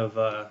one's kind of...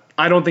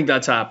 I don't think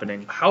that's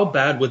happening. How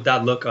bad would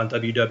that look on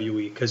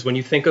WWE? Because when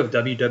you think of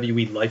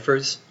WWE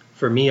lifers,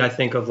 for me, I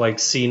think of like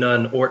Cena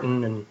and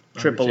Orton and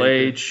Triple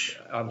H.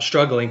 I'm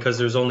struggling because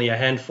there's only a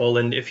handful.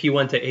 And if he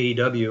went to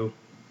AEW,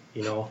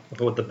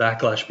 what would the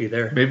backlash be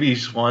there? Maybe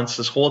he wants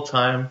this whole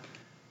time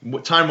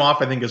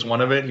off, I think, is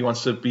one of it. He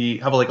wants to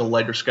have a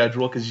lighter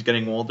schedule because he's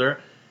getting older.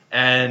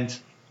 And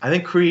I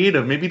think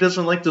creative. Maybe he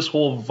doesn't like this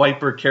whole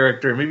Viper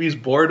character. Maybe he's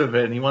bored of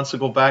it and he wants to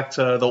go back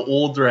to the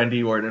old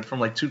Randy Orton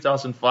from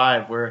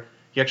 2005 where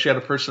he actually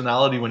had a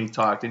personality when he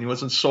talked and he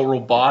wasn't so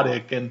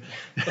robotic and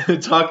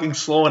talking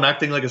slow and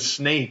acting like a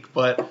snake.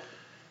 But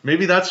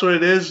maybe that's what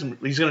it is.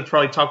 He's going to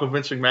probably talk with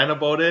Vince McMahon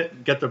about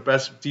it, get the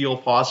best deal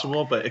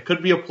possible, but it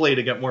could be a play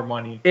to get more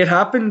money. It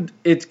happened.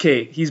 It's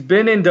Kate. He's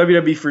been in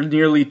WWE for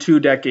nearly 2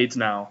 decades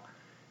now.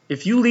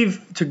 If you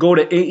leave to go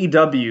to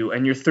AEW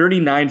and you're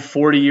 39,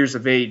 40 years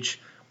of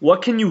age,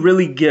 what can you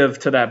really give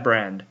to that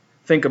brand?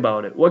 Think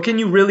about it. What can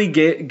you really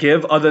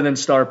give other than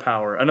star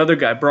power? Another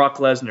guy, Brock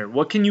Lesnar.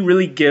 What can you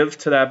really give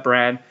to that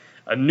brand?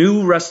 A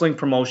new wrestling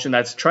promotion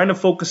that's trying to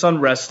focus on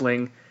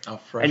wrestling.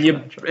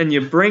 And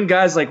you bring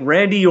guys like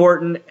Randy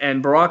Orton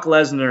and Brock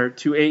Lesnar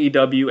to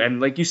AEW, and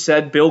like you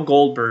said, Bill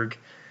Goldberg.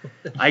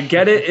 I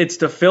get it. It's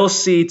to fill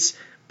seats,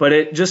 but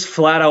it just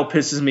flat out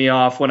pisses me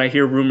off when I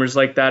hear rumors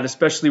like that,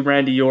 especially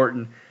Randy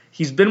Orton.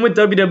 He's been with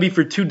WWE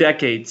for 2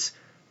 decades.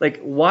 Like,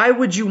 why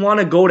would you want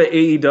to go to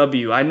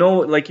AEW? I know,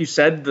 like you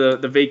said, the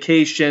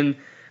vacation,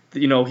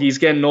 he's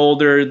getting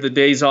older, the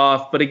days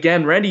off. But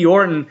again, Randy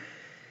Orton,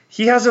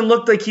 he hasn't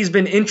looked like he's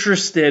been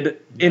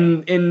interested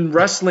in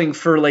wrestling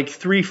for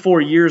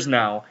 3-4 years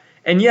now.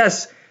 And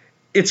yes,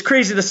 it's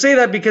crazy to say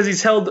that because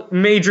he's held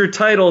major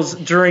titles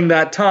during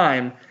that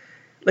time.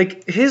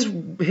 Like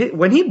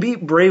when he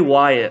beat Bray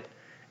Wyatt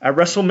at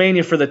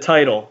WrestleMania for the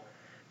title,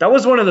 that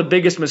was one of the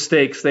biggest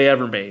mistakes they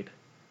ever made.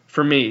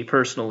 For me,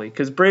 personally.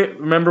 Because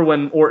remember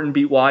when Orton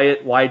beat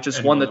Wyatt? Wyatt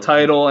just won the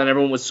title, and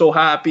everyone was so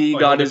happy. He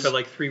got his...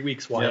 for 3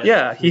 weeks, Wyatt.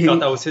 Yeah. He thought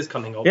that was his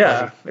coming out. Yeah.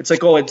 Party. It's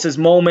it's his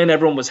moment.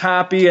 Everyone was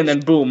happy, and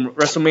then boom,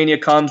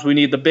 WrestleMania comes. We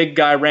need the big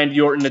guy,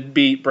 Randy Orton, to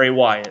beat Bray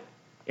Wyatt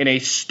in a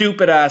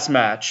stupid-ass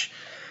match.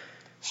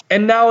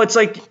 And now it's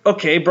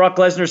okay, Brock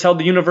Lesnar's held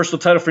the Universal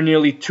title for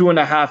nearly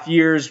 2.5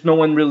 years. No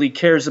one really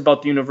cares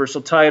about the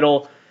Universal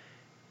title.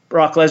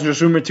 Brock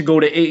Lesnar's rumored to go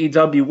to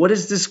AEW. What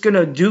is this going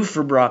to do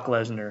for Brock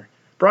Lesnar?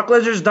 Brock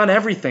Lesnar's done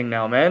everything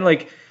now, man.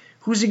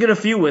 Who's he gonna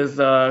feud with?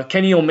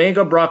 Kenny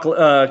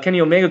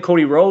Omega,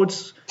 Cody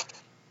Rhodes.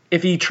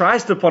 If he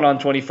tries to put on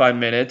 25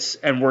 minutes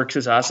and works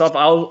his ass off,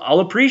 I'll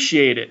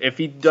appreciate it. If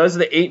he does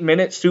the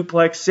 8-minute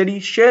Suplex City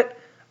shit,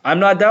 I'm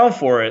not down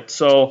for it.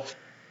 So,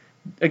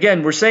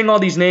 again, we're saying all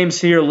these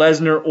names here: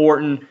 Lesnar,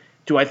 Orton.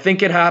 Do I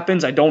think it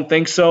happens? I don't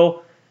think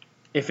so.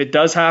 If it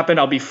does happen,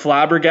 I'll be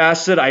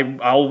flabbergasted. I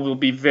will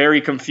be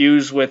very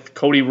confused with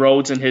Cody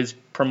Rhodes and his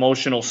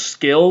promotional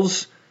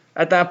skills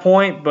at that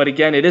point. But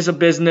again, it is a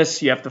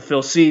business. You have to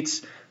fill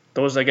seats.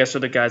 Those, I guess, are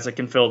the guys that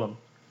can fill them.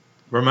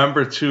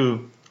 Remember,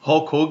 too,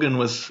 Hulk Hogan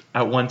was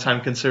at one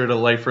time considered a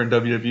lifer in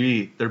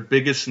WWE, their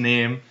biggest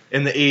name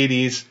in the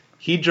 80s.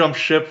 He jumped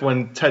ship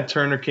when Ted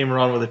Turner came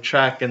around with a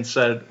check and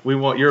said,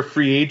 you're a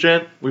free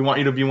agent. We want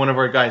you to be one of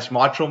our guys.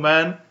 Macho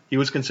Man, he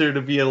was considered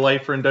to be a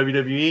lifer in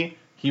WWE.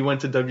 He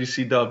went to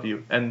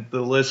WCW. And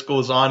the list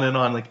goes on and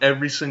on,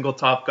 every single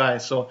top guy.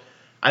 So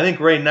I think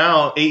right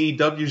now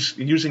AEW's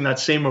using that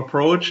same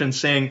approach and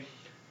saying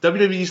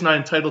WWE's not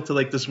entitled to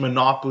this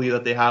monopoly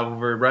that they have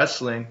over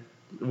wrestling.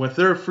 If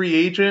they're a free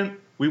agent,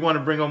 we want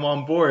to bring them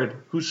on board.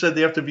 Who said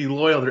they have to be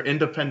loyal? They're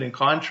independent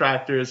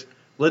contractors.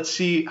 Let's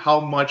see how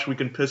much we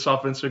can piss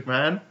off Vince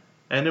McMahon,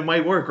 and it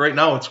might work. Right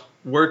now it's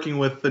working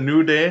with the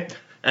New Day,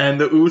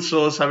 and the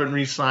Usos haven't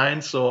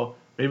re-signed, so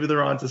maybe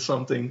they're onto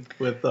something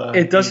with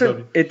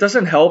AEW. It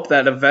doesn't help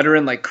that a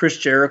veteran like Chris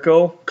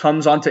Jericho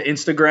comes onto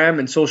Instagram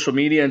and social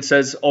media and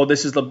says, "Oh,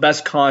 this is the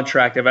best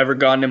contract I've ever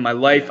gotten in my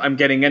life. I'm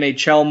getting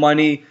NHL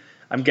money.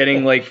 I'm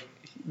getting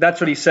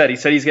that's what he said. He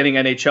said he's getting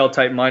NHL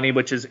type money,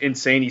 which is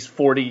insane. He's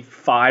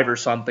 45 or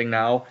something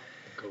now.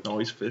 No,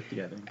 he's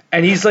 50, I think.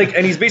 And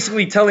he's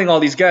basically telling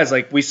all these guys,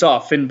 we saw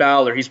Finn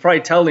Balor. He's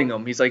probably telling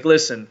them, he's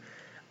listen,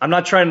 I'm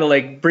not trying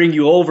to bring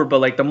you over,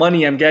 but the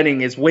money I'm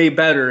getting is way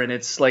better, and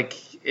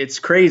it's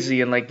crazy,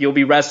 and you'll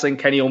be wrestling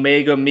Kenny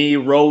Omega, me,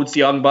 Rhodes,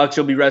 Young Bucks,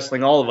 you'll be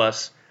wrestling all of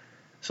us.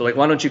 So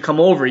why don't you come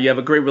over? You have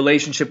a great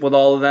relationship with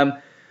all of them.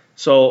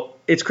 So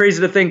it's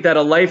crazy to think that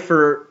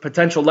a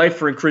potential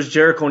lifer in Chris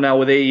Jericho now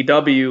with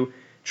AEW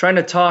trying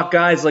to talk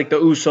guys like the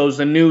Usos,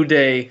 the New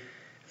Day,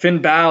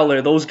 Finn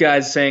Balor, those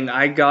guys saying,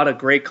 I got a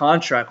great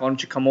contract. Why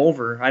don't you come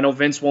over? I know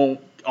Vince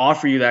won't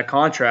offer you that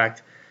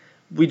contract.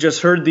 We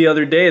just heard the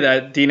other day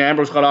that Dean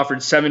Ambrose got offered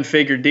a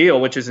 7-figure deal,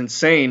 which is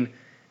insane,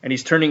 and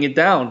he's turning it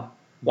down.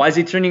 Why is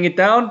he turning it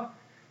down?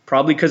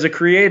 Probably because of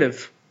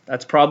creative.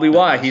 That's probably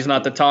why. He's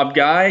not the top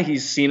guy.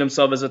 He's seen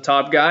himself as a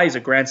top guy. He's a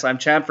Grand Slam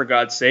champ, for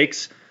God's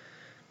sakes.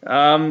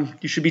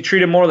 You should be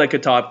treated more like a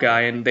top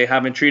guy, and they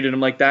haven't treated him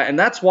like that. And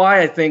that's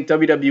why I think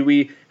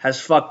WWE has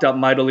fucked up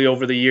mightily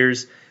over the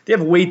years. They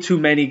have way too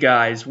many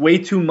guys, way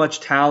too much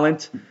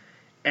talent,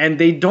 and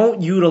they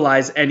don't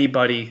utilize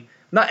anybody.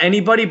 Not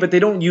anybody, but they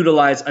don't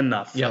utilize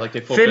enough. Yeah, like they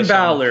focus Finn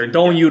Balor, on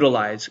don't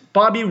utilize.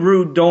 Bobby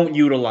Roode, don't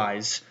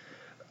utilize.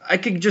 I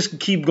could just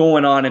keep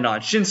going on and on.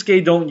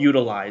 Shinsuke, don't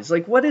utilize.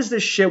 Like, what is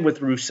this shit with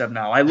Rusev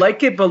now? I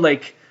like it, but,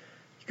 like,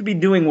 you could be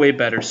doing way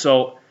better.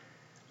 So,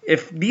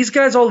 if these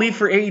guys all leave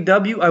for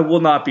AEW, I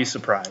will not be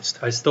surprised.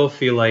 I still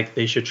feel like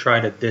they should try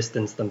to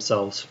distance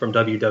themselves from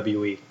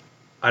WWE.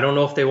 I don't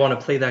know if they want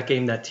to play that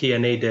game that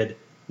TNA did.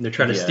 They're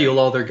trying to steal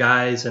all their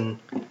guys, and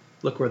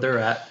look where they're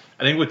at.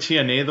 I think with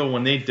TNA, though,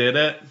 when they did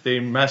it, they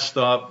messed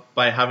up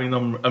by having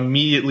them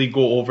immediately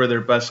go over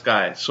their best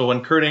guy. So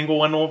when Kurt Angle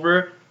went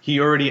over, he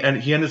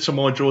ended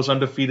Samoa Joe's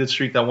undefeated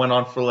streak that went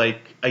on for like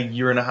a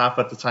year and a half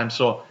at the time.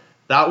 So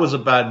that was a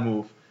bad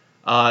move.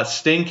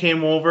 Sting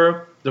came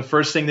over. The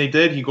first thing they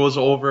did, he goes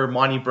over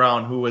Monty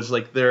Brown, who was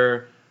like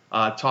their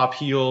top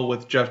heel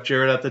with Jeff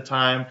Jarrett at the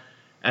time.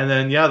 And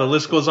then, the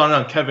list goes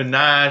on Kevin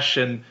Nash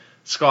and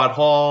Scott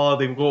Hall.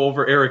 They go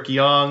over Eric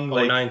Young.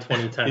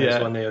 2010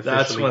 is when they officially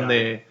that's when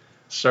they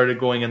started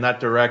going in that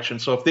direction.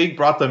 So if they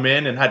brought them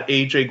in and had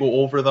AJ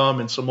go over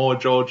them and Samoa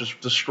Joe just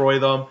destroy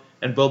them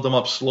and build them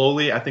up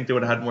slowly, I think they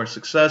would have had more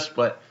success,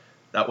 but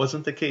that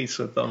wasn't the case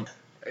with them.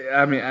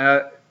 I mean,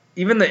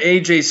 even the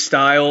AJ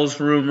Styles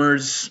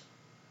rumors,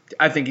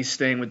 I think he's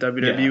staying with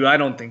WWE. I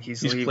don't think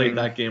he's leaving. He's played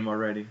that game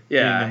already.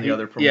 Yeah, in the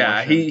other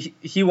promotion.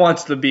 He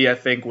wants to be, I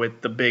think,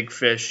 with the big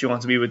fish. He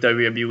wants to be with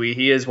WWE.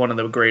 He is one of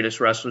the greatest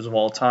wrestlers of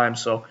all time.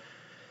 So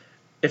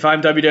if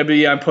I'm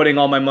WWE, I'm putting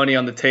all my money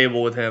on the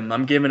table with him.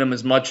 I'm giving him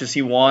as much as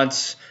he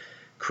wants.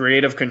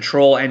 Creative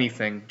control,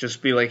 anything.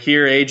 Just be like,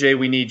 here, AJ,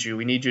 we need you.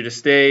 We need you to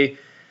stay.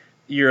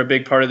 You're a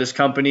big part of this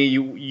company.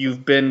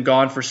 You've been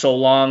gone for so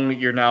long.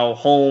 You're now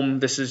home.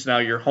 This is now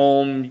your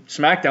home.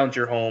 SmackDown's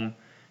your home.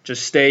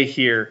 Just stay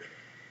here.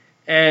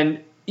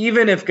 And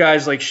even if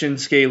guys like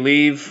Shinsuke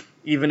leave,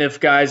 even if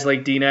guys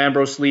like Dean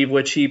Ambrose leave,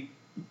 which he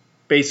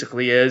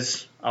basically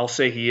is, I'll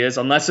say he is,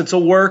 unless it's a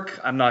work,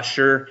 I'm not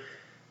sure.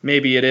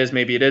 Maybe it is,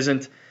 maybe it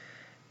isn't.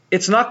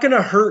 It's not going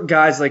to hurt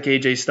guys like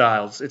AJ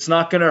Styles. It's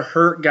not going to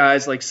hurt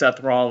guys like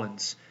Seth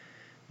Rollins.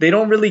 They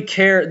don't really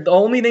care. The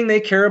only thing they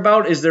care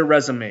about is their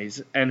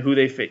resumes and who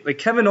they face. Like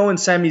Kevin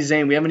Owens, Sami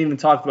Zayn, we haven't even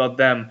talked about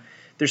them.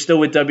 They're still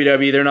with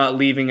WWE. They're not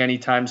leaving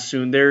anytime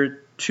soon. They're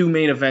two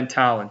main event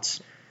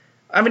talents.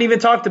 I haven't even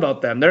talked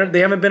about them. They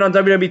haven't been on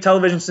WWE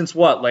television since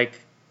what, like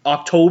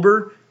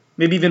October?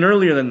 Maybe even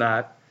earlier than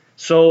that.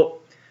 So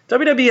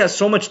WWE has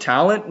so much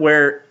talent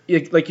where,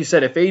 like you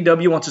said, if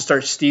AEW wants to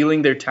start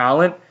stealing their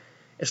talent,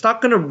 it's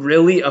not going to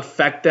really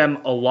affect them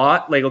a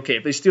lot. Like, okay,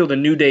 if they steal the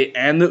New Day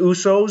and the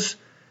Usos,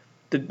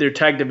 their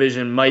tag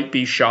division might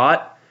be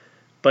shot.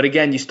 But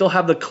again, you still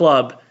have the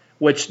club,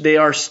 which they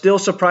are still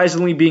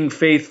surprisingly being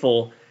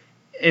faithful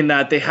in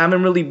that they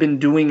haven't really been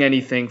doing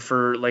anything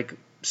for, like,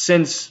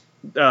 since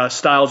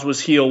Styles was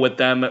heel with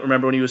them.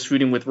 Remember when he was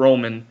feuding with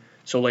Roman?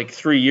 So, like,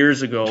 3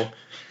 years ago,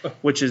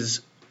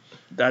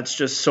 that's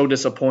just so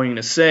disappointing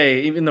to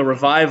say. Even the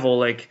Revival,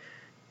 like,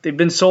 they've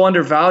been so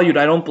undervalued.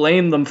 I don't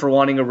blame them for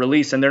wanting a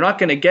release, and they're not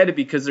going to get it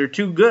because they're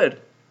too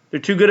good. They're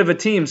too good of a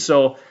team.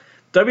 So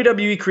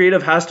WWE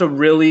Creative has to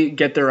really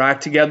get their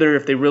act together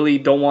if they really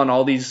don't want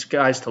all these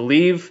guys to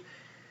leave.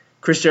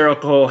 Chris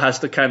Jericho has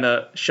to kind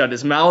of shut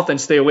his mouth and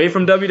stay away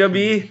from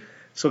WWE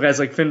so guys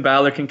like Finn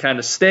Balor can kind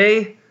of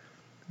stay.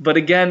 But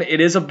again,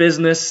 it is a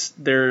business.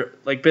 They're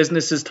like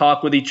businesses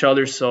talk with each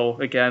other. So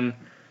again,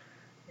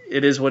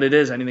 it is what it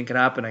is. Anything can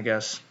happen, I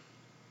guess.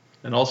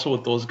 And also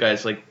with those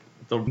guys, like,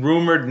 the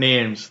rumored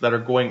names that are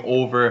going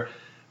over,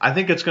 I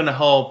think it's going to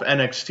help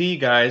NXT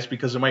guys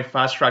because it might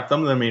fast track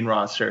them to the main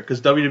roster.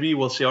 Because WWE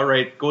will say, all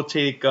right, go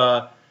take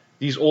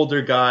these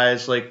older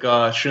guys like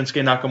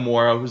Shinsuke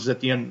Nakamura, who's at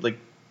the end, like,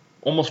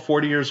 almost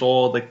 40 years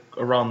old, like,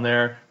 around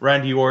there.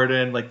 Randy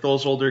Orton, like,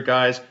 those older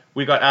guys.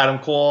 We got Adam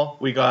Cole.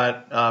 We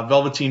got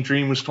Velveteen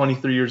Dream, who's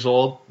 23 years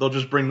old. They'll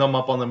just bring them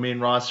up on the main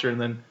roster and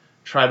then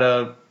try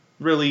to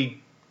really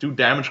do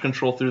damage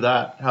control through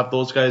that. Have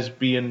those guys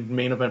be in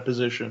main event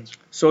positions.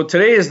 So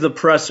today is the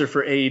presser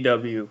for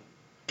AEW.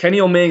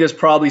 Kenny Omega's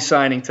probably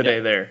signing today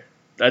there.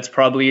 That's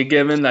probably a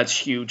given. That's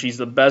huge. He's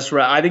the best.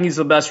 I think he's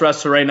the best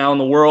wrestler right now in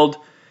the world.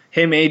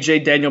 Him,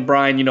 AJ, Daniel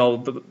Bryan,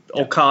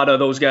 Okada,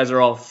 those guys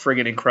are all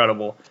friggin'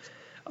 incredible.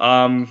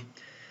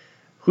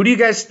 Who do you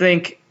guys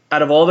think,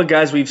 out of all the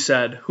guys we've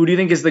said, who do you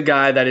think is the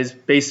guy that is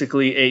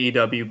basically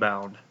AEW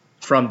bound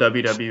from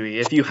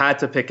WWE, if you had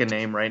to pick a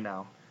name right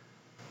now?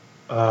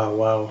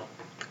 Wow.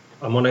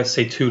 I'm going to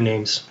say two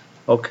names.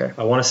 Okay.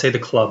 I want to say the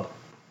club.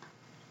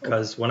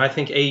 Because when I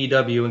think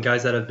AEW and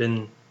guys that have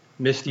been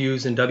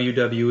misused in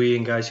WWE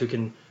and guys who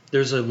can,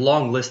 there's a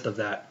long list of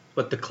that.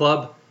 But the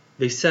club,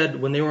 they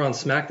said when they were on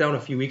SmackDown a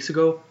few weeks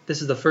ago,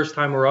 this is the first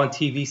time we're on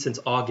TV since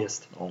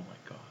August. Oh my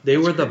God. They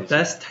That's were the crazy.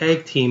 best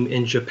tag team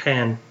in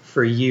Japan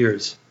for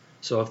years.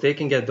 So if they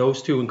can get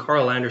those two, and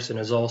Carl Anderson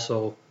is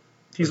also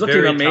He's a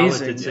looking very amazing.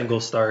 talented single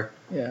star.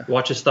 Yeah.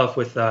 Watch his stuff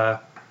with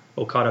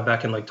Okada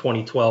back in like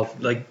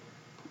 2012. Like,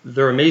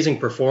 they're amazing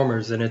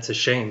performers, and it's a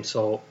shame.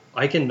 So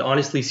I can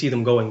honestly see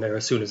them going there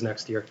as soon as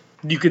next year.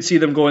 You could see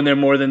them going there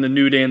more than the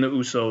New Day and the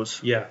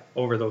Usos. Yeah,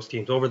 over those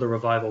teams, over the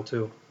Revival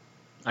too.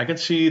 I can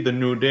see the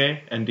New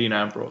Day and Dean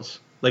Ambrose.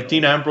 Like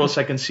Dean Ambrose,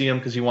 I can see him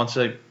because he wants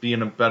to be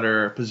in a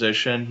better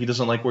position. He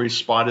doesn't like where his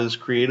spot is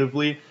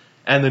creatively.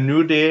 And the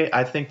New Day,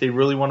 I think they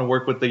really want to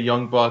work with the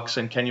Young Bucks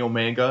and Kenny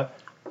Omega.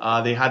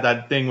 They had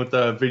that thing with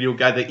the video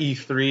guy, the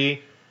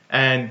E3,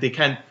 and they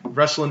can't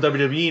wrestle in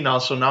WWE now,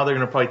 so now they're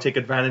going to probably take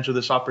advantage of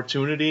this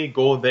opportunity,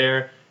 go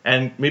there,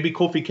 and maybe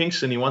Kofi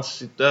Kingston, he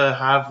wants to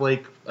have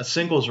like a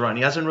singles run.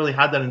 He hasn't really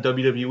had that in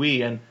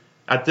WWE, and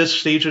at this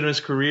stage in his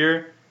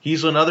career,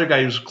 he's another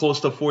guy who's close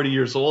to 40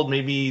 years old.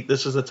 Maybe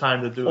this is the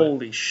time to do it.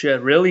 Holy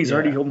shit, really? He's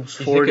already almost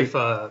Do 40. you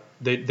think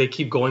if they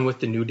keep going with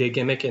the New Day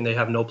gimmick and they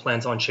have no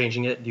plans on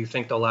changing it, do you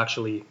think they'll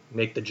actually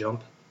make the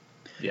jump?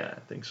 Yeah, I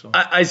think so.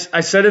 I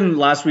said in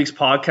last week's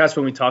podcast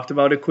when we talked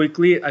about it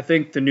quickly, I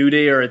think the New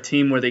Day are a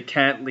team where they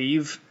can't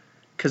leave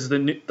because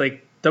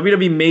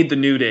WWE made the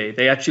New Day.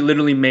 They actually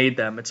literally made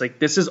them. It's like,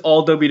 this is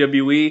all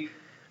WWE.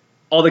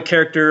 All the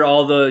character,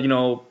 all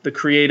the, the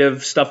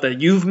creative stuff that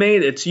you've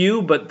made, it's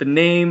you, but the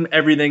name,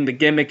 everything, the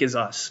gimmick is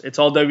us. It's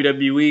all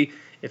WWE.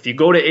 If you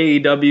go to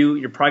AEW,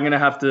 you're probably going to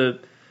have to,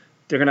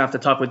 they're going to have to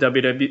talk with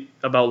WWE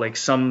about like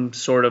some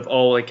sort of,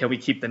 can we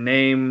keep the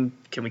name?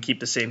 Can we keep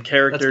the same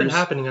characters? That's been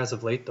happening as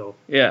of late, though.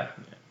 Yeah.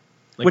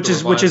 Like which the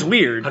is Revival.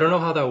 weird. I don't know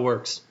how that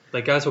works.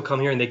 Like, guys will come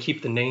here and they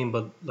keep the name,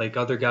 but like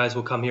other guys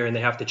will come here and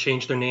they have to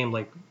change their name.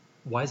 Like,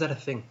 why is that a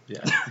thing? Yeah,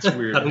 it's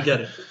weird. I don't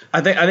get it.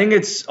 I think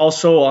it's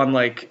also on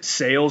like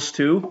sales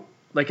too,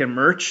 like in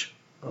merch.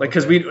 Like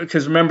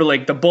because remember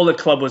like the Bullet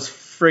Club was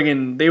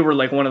friggin' they were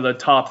like one of the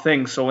top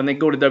things. So when they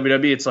go to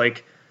WWE, it's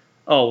like,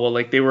 oh well,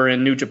 like they were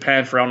in New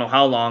Japan for I don't know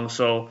how long,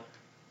 so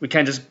we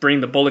can't just bring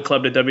the Bullet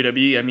Club to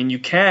WWE. I mean you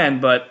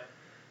can, but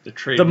The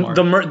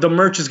trademark. the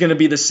merch is going to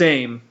be the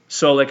same.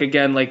 So like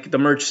again, like the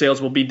merch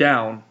sales will be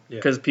down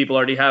because people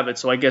already have it.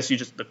 So I guess you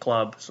just the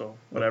club. So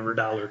whatever.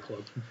 Balor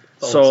Club.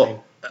 It's all the same.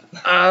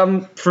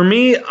 For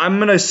me,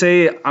 I'm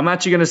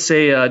actually gonna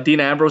say Dean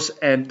Ambrose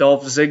and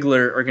Dolph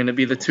Ziggler are gonna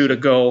be the two to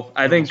go.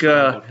 I think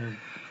I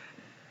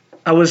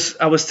was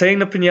saying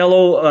to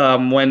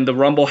Piniello when the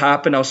Rumble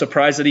happened, I was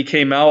surprised that he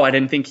came out. I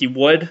didn't think he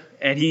would,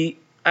 and he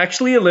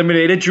actually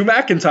eliminated Drew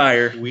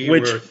McIntyre. We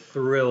which were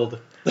thrilled.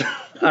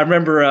 I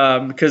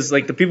remember because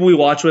like the people we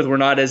watched with were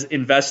not as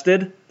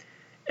invested,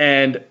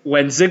 and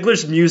when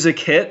Ziggler's music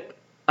hit,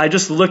 I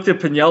just looked at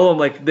Piniello. I'm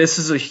like, this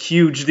is a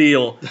huge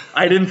deal.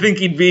 I didn't think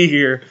he'd be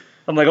here.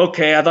 I'm like,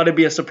 okay, I thought it'd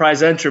be a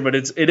surprise entry, but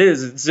it's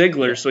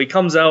Ziggler. So he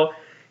comes out.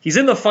 He's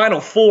in the Final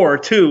Four,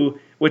 too,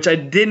 which I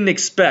didn't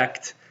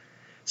expect.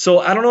 So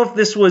I don't know if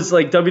this was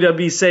like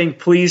WWE saying,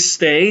 please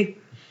stay,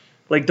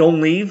 like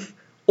don't leave,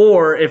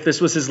 or if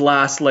this was his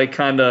last like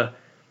kind of,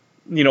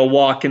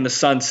 walk in the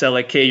sunset,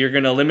 like, okay, you're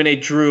going to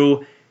eliminate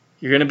Drew.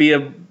 You're going to be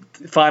a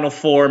Final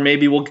Four.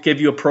 Maybe we'll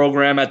give you a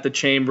program at the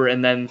Chamber,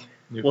 and then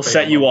we'll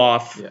set you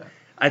off. Yeah.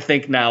 I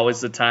think now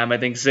is the time. I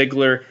think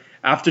Ziggler,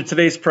 after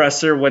today's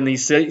presser, when he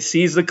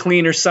sees the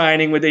cleaner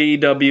signing with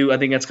AEW, I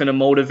think that's going to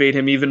motivate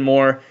him even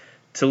more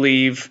to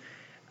leave.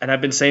 And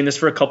I've been saying this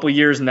for a couple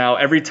years now.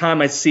 Every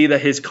time I see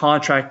that his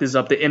contract is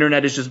up, the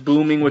internet is just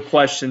booming with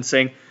questions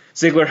saying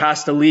Ziggler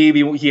has to leave.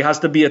 He has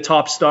to be a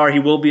top star. He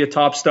will be a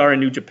top star in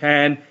New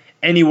Japan,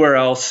 anywhere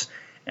else.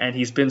 And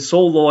he's been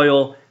so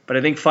loyal. But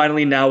I think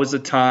finally now is the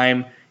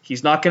time.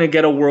 He's not going to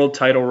get a world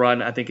title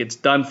run. I think it's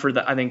done for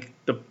I think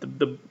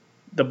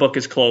the book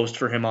is closed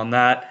for him on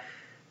that.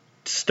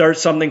 Start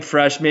something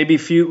fresh. Maybe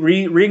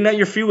reignite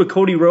your feud with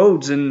Cody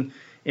Rhodes in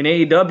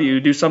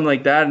AEW. Do something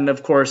like that. And,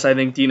 of course, I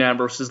think Dean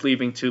Ambrose is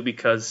leaving, too,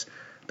 because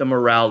the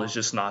morale is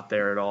just not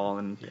there at all.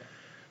 And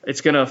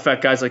it's going to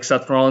affect guys like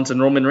Seth Rollins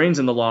and Roman Reigns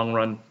in the long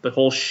run. The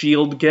whole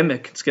Shield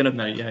gimmick. It's going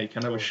to... You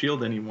can't have a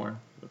Shield anymore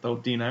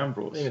without Dean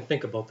Ambrose. I didn't even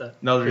think about that.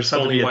 No, there's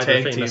That's something to be a why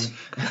they're tag team. famous.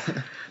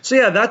 So,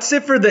 yeah, that's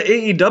it for the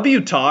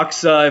AEW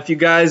talks. If you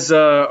guys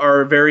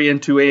are very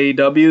into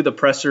AEW, the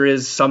presser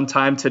is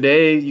sometime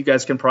today. You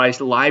guys can probably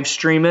live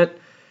stream it.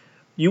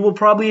 You will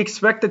probably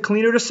expect the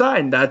cleaner to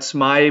sign. That's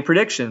my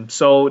prediction.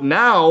 So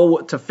now,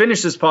 to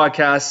finish this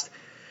podcast,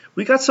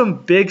 we got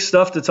some big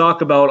stuff to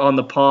talk about on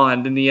the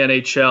pond in the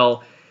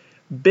NHL.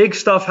 Big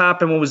stuff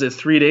happened, what was it,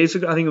 3 days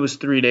ago? I think it was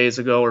 3 days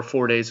ago or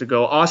 4 days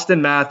ago.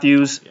 Austin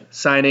Matthews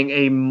signing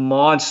a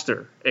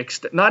monster,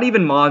 not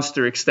even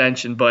monster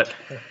extension, but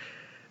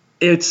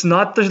it's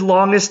not the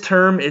longest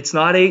term. It's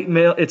not 8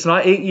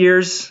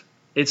 years.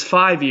 It's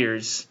 5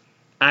 years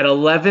at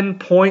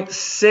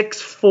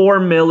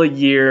 $11.64 million a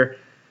year.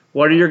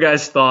 What are your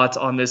guys' thoughts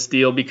on this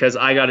deal? Because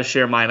I got to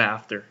share mine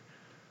after.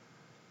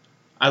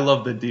 I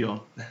love the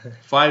deal.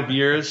 5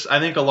 years. I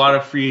think a lot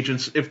of free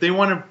agents, if they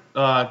want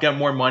to get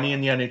more money in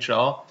the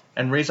NHL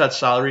and raise that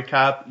salary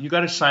cap, you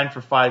got to sign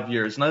for 5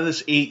 years. None of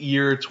this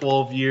 8-year,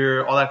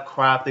 12-year, all that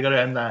crap. They got to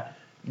end that.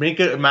 Make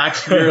it a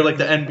max year like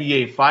the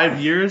NBA.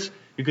 5 years,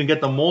 you can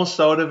get the most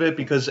out of it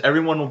because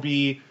everyone will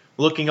be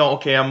looking out,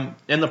 okay, I'm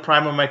in the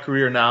prime of my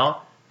career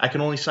now. I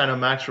can only sign a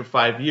max for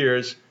 5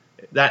 years.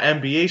 That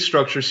NBA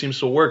structure seems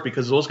to work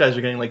because those guys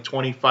are getting like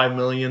 $25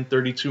 million,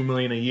 $32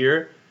 million a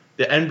year.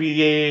 The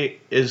NBA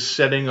is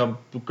setting a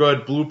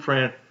good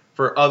blueprint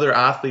for other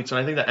athletes, and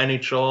I think the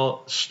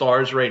NHL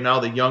stars right now,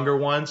 the younger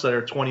ones that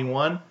are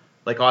 21,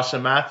 like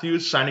Austin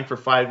Matthews, signing for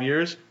 5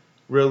 years,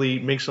 really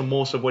makes the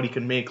most of what he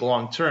can make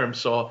long term.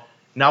 So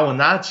now when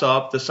that's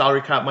up, the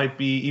salary cap might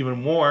be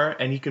even more,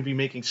 and he could be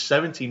making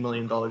 $17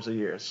 million a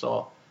year.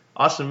 So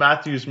Austin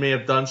Matthews may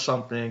have done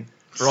something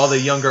for all the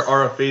younger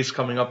RFAs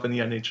coming up in the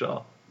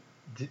NHL.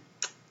 Do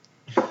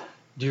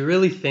you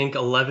really think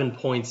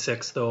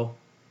 11.6 though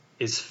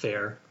is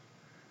fair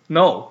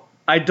No,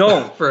 I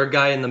don't. for a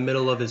guy in the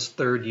middle of his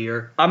third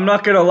year? I'm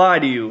not gonna lie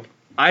to you.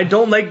 I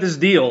don't like this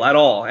deal at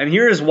all, and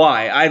here is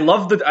why. I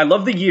love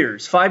the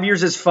years. 5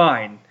 years is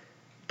fine,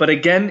 but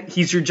again,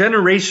 he's your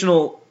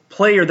generational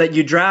player that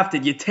you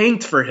drafted. You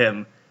tanked for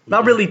him.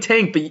 Not really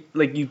tanked, but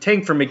like you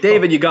tanked for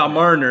McDavid. You got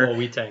Marner. Oh,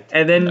 we tanked.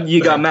 And then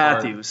you got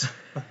Matthews.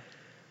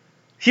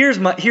 Here's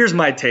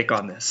my take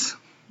on this.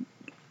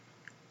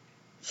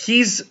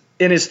 He's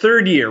in his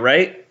third year,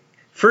 right?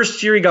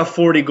 First year he got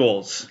 40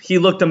 goals. He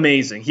looked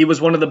amazing. He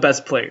was one of the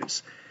best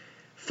players.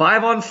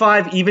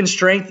 5-on-5 even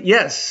strength,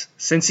 yes.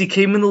 Since he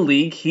came in the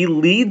league, he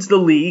leads the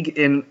league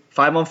in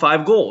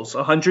 5-on-5 goals.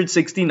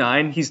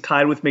 169. He's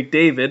tied with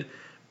McDavid,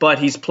 but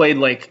he's played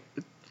like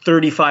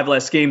 35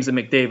 less games than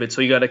McDavid,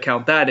 so you got to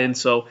count that in.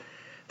 So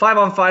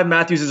 5-on-5,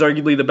 Matthews is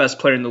arguably the best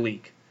player in the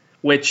league,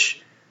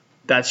 which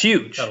that's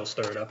huge. That'll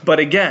stir it up. But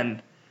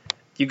again,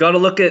 you got to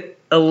look at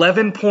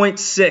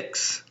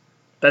 11.6.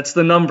 That's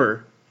the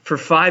number for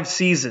 5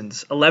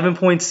 seasons.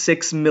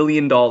 $11.6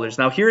 million.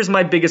 Now, here's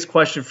my biggest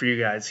question for you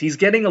guys. He's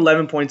getting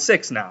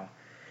 11.6 now.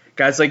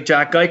 Guys like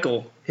Jack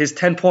Eichel, his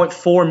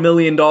 $10.4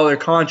 million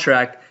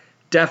contract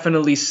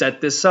definitely set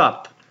this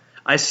up.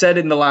 I said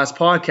in the last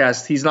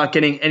podcast he's not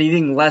getting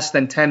anything less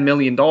than $10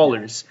 million.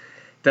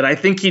 Did I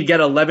think he'd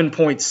get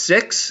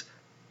 11.6?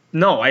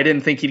 No, I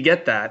didn't think he'd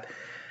get that.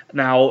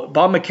 Now,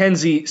 Bob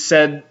McKenzie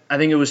said, I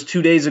think it was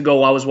 2 days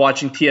ago I was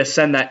watching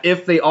TSN, that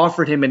if they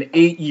offered him an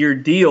 8-year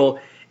deal,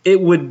 it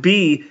would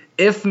be,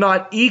 if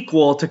not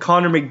equal, to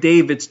Connor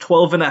McDavid's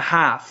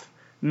 $12.5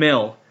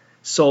 million.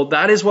 So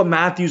that is what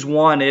Matthews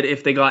wanted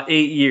if they got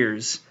 8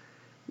 years.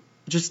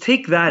 Just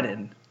take that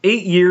in.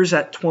 8 years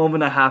at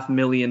 $12.5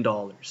 million.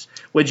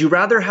 Would you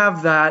rather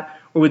have that,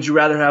 or would you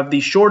rather have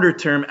the shorter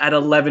term at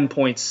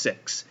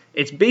 11.6?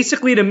 It's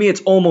basically, to me,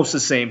 it's almost the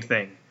same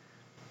thing.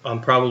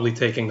 I'm probably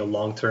taking the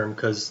long term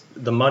because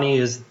the money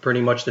is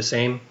pretty much the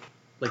same.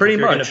 Like Pretty if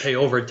you're much. going to pay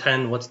over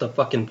 10, what's the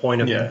fucking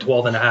point of Yeah.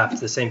 12.5? It's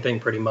the same thing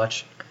pretty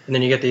much. And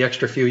then you get the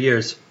extra few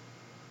years.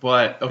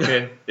 But,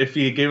 okay, if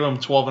you gave him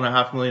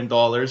 $12.5 million,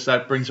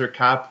 that brings their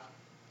cap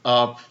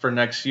up for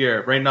next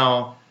year. Right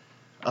now,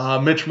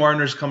 Mitch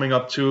Marner's coming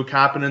up too.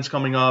 Kapanen's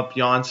coming up.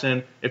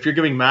 Janssen. If you're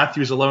giving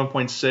Matthews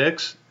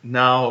 11.6,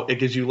 now it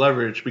gives you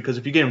leverage. Because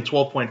if you gave him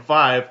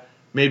 12.5,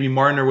 maybe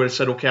Marner would have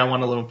said, okay, I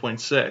want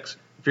 11.6.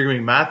 If you're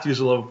giving Matthews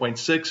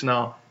 11.6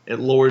 now, it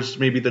lowers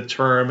maybe the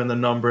term and the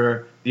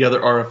number the other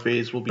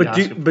RFAs will be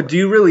asking for. But do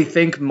you really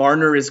think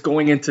Marner is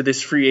going into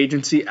this free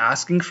agency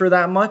asking for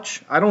that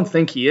much? I don't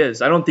think he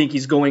is. I don't think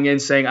he's going in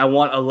saying, I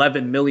want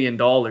 $11 million.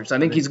 I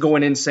think he's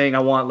going in saying, I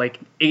want like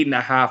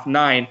 8.5,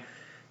 9.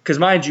 Because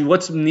mind you,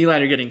 what's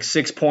Nylander getting?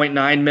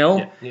 6.9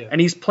 mil? Yeah.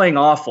 And he's playing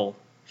awful.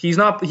 He's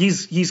not.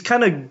 He's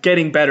kind of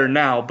getting better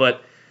now,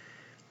 but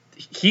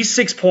he's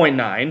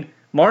 6.9.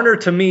 Marner,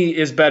 to me,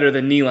 is better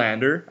than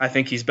Nylander. I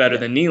think he's better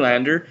than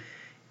Nylander.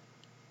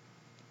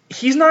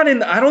 He's not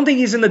in. I don't think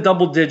he's in the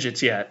double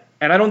digits yet,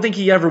 and I don't think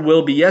he ever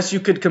will be. Yes, you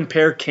could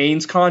compare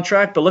Kane's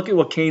contract, but look at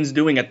what Kane's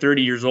doing at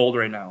 30 years old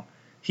right now.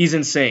 He's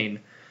insane.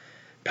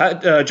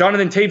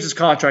 Jonathan Taves'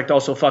 contract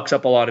also fucks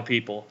up a lot of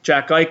people.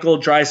 Jack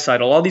Eichel,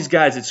 Draisaitl, all these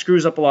guys, it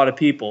screws up a lot of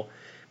people.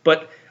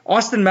 But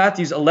Austin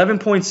Matthews,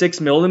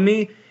 11.6 mil to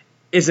me,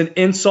 is an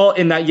insult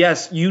in that,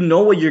 yes, you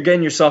know what you're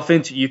getting yourself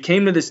into. You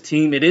came to this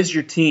team. It is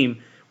your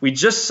team. We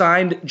just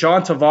signed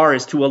John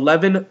Tavares to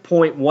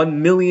 $11.1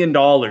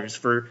 million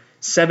for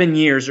 7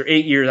 years or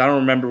 8 years. I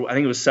don't remember. I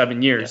think it was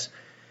 7 years.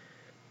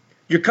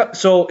 Yeah.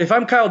 So if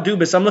I'm Kyle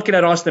Dubas, I'm looking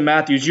at Austin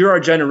Matthews. You're our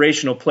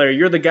generational player.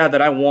 You're the guy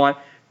that I want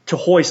to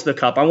hoist the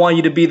cup. I want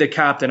you to be the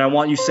captain. I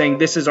want you saying,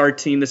 this is our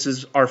team. This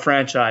is our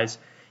franchise.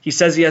 He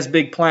says he has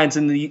big plans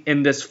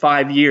in this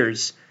 5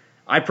 years.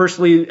 I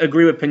personally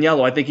agree with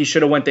Piniello. I think he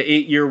should have went the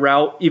 8-year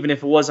route, even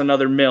if it was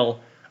another mil.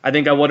 I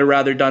think I would have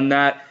rather done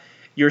that.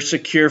 You're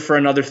secure for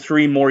another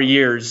 3 more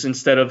years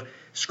instead of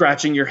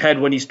scratching your head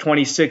when he's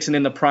 26 and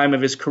in the prime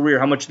of his career.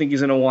 How much do you think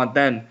he's going to want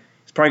then?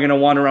 He's probably going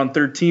to want around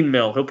 13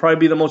 mil. He'll probably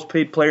be the most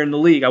paid player in the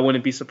league. I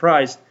wouldn't be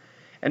surprised.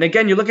 And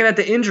again, you're looking at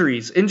the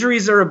injuries.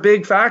 Injuries are a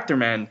big factor,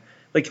 man.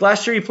 Like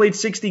last year he played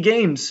 60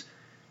 games.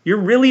 You're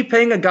really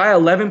paying a guy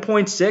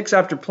 11.6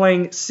 after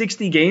playing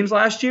 60 games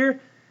last year?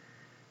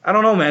 I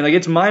don't know, man. Like,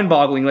 it's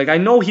mind-boggling. Like, I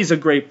know he's a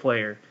great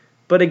player.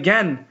 But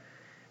again,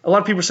 a lot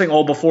of people are saying,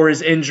 oh, before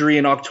his injury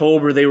in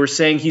October, they were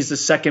saying he's the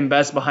second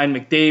best behind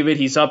McDavid.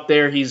 He's up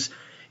there. He's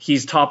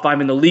top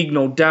 5 in the league,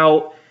 no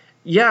doubt.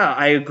 Yeah,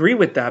 I agree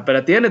with that. But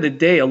at the end of the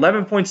day,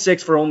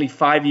 11.6 for only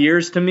 5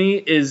 years to me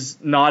is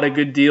not a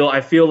good deal.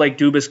 I feel like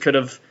Dubas could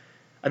have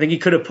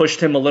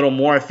pushed him a little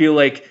more. I feel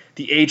like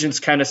the agents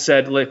kind of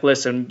said, like,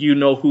 listen, you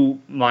know who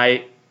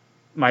my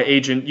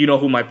agent, you know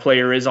who my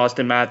player is,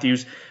 Austin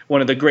Matthews, one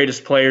of the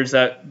greatest players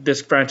that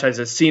this franchise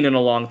has seen in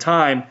a long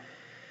time.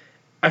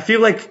 I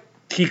feel like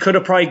he could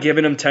have probably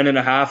given him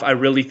 10.5. I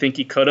really think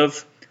he could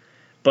have.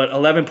 But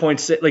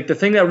 11.6, like the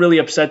thing that really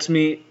upsets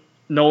me,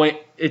 knowing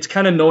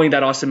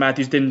that Austin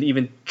Matthews didn't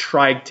even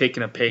try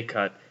taking a pay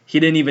cut. He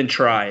didn't even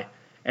try.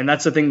 And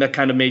that's the thing that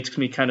kind of makes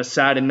me kind of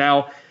sad. And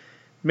now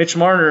Mitch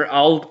Marner,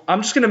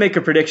 I'm just going to make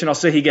a prediction. I'll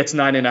say he gets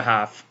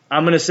 9.5.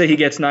 I'm going to say he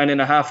gets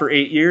 9.5 for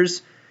 8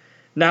 years.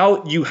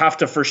 Now you have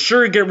to for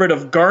sure get rid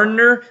of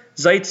Gardner,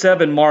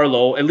 Zaitsev, and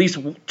Marlowe, at least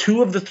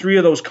 2 of the 3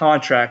 of those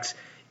contracts,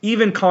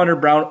 even Connor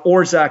Brown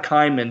or Zach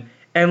Hyman.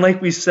 And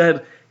like we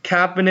said,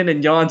 Kapanen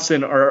and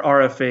Janssen are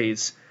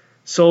RFAs.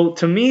 So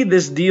to me,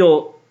 this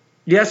deal,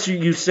 yes,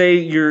 you say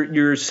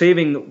you're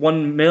saving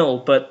 $1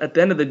 million, but at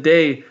the end of the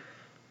day,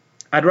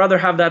 I'd rather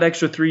have that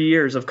extra 3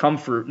 years of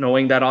comfort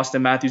knowing that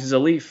Austin Matthews is a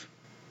Leaf.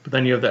 But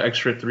then you have the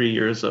extra 3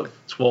 years of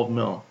 $12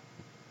 million.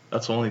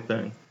 That's the only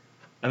thing.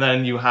 And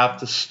then you have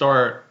to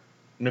start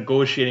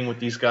negotiating with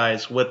these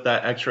guys with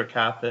that extra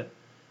cap hit.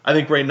 I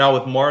think right now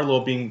with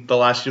Marlowe being the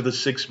last year, the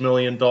 $6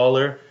 million,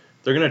 they're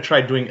going to try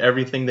doing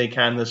everything they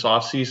can this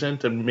offseason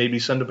to maybe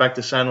send it back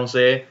to San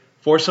Jose,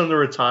 force him to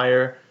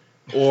retire,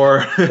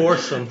 or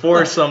force him.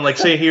 Like,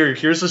 say,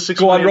 here's the $6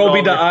 Go on million.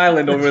 Roby the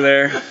Island over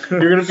there.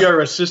 You're going to be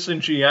our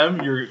assistant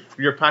GM.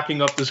 You're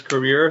packing up this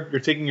career. You're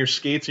taking your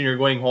skates and you're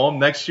going home.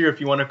 Next year, if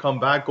you want to come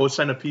back, go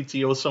sign a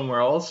PTO somewhere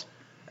else.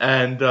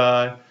 And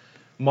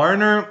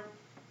Marner,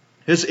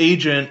 his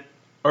agent,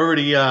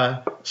 already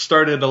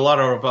started a lot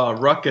of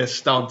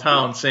ruckus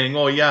downtown saying,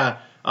 oh, yeah,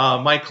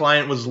 my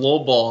client was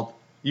lowballed.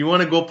 You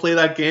want to go play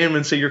that game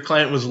and say your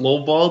client was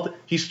lowballed?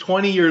 He's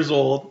 20 years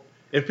old.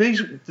 If he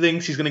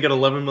thinks he's going to get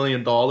 $11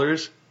 million,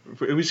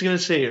 he's going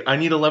to say, I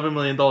need $11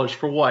 million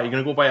for what? You're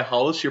going to go buy a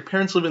house? Your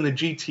parents live in the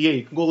GTA.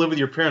 You can go live with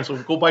your parents.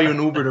 We'll go buy you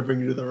an Uber to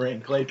bring you to the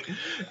rink. Like,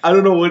 I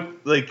don't know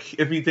what, like,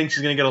 if he thinks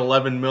he's going to get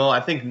 $11 million.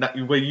 I think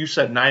what you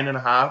said,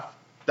 9.5,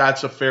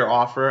 that's a fair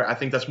offer. I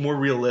think that's more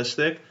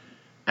realistic.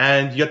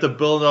 And you have to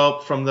build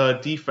up from the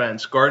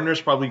defense.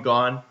 Gardner's probably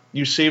gone.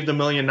 You saved $1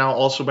 million now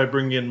also by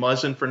bringing in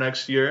Muzzin for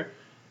next year.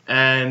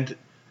 And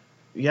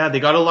yeah, they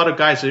got a lot of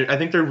guys. I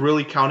think they're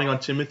really counting on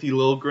Timothy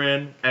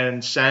Liljegren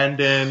and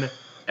Sandin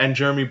and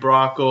Jeremy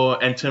Bracco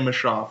and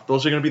Timashov.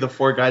 Those are going to be the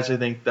 4 guys I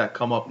think that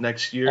come up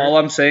next year. All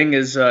I'm saying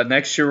is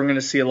next year we're going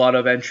to see a lot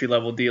of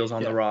entry-level deals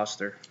on the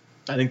roster.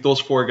 I think those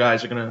 4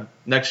 guys are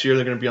next year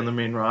they're going to be on the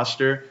main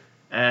roster.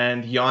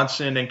 And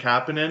Janssen and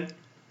Kapanen,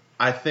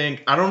 I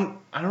don't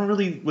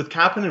really, with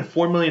Kapanen,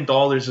 $4 million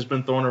has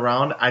been thrown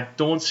around. I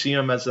don't see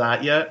him as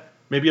that yet.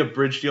 Maybe a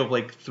bridge deal of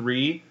like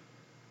 3.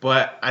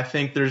 But I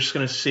think they're just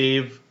going to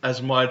save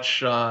as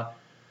much, in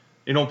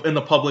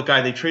the public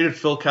eye. They traded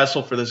Phil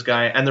Kessel for this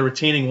guy, and they're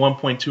retaining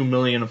 $1.2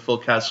 million of Phil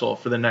Kessel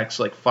for the next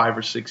like 5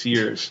 or 6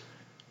 years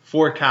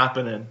for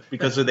Kapanen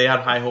because they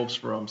had high hopes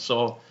for him.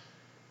 So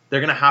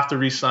they're going to have to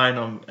re-sign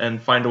him and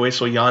find a way.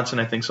 So Janssen,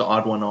 I think, is the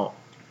odd one out.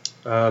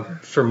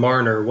 For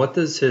Marner, what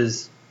does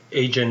his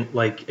agent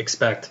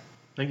expect?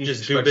 I think he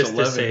just do this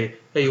to say,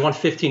 hey, you want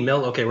 15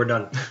 mil? Okay, we're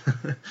done.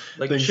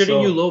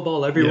 Shouldn't you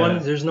lowball everyone?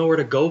 Yeah. There's nowhere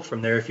to go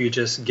from there if you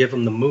just give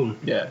them the moon.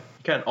 Yeah,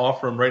 you can't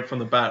offer him right from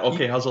the bat.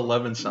 Okay, how's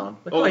 11 sound?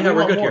 Yeah,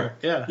 we're good here.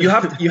 Yeah, you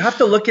have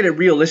to look at it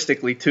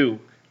realistically too.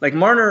 Like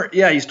Marner,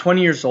 yeah, he's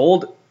 20 years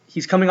old.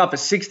 He's coming off a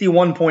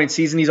 61-point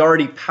season. He's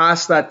already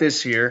passed that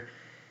this year.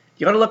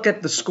 You got to look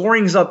at the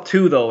scoring's up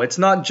too, though. It's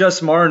not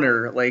just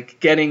Marner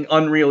getting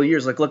unreal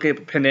years. Look at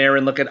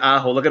Panarin, look at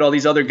Aho, look at all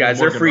these other guys.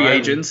 They're free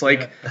agents. I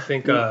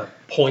think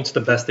Point's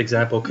the best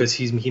example because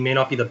he may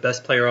not be the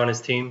best player on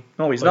his team.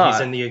 No, he's not.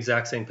 He's in the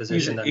exact same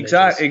position.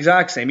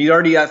 Exact same. He's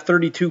already at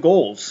 32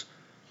 goals.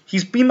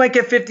 He might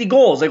get 50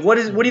 goals. What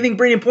do you think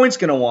Braden Point's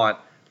gonna want?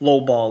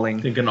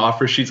 Lowballing. Think an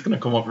offer sheet's gonna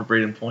come up for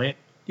Braden Point?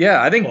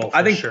 Yeah, I think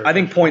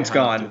Point's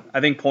gone.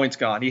 I think Point's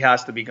gone. He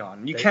has to be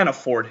gone. You can't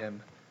afford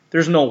him.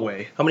 There's no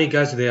way. How many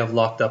guys do they have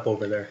locked up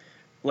over there?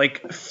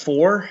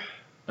 4.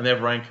 And they have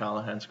Ryan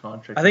Callahan's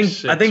contract. I think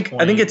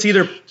it's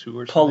either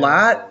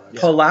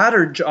Palat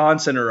or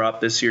Johnson are up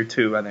this year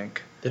too. I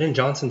think. Didn't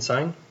Johnson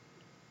sign?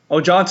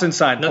 Oh, Johnson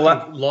signed.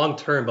 Nothing long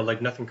term,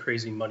 but nothing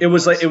crazy money. It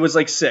was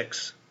like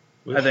 6.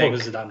 I think.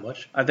 Was it that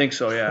much? I think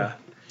so. Yeah.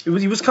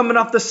 He was coming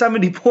off the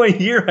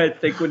 70-point year. I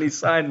think when he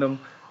signed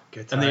them.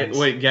 Good times.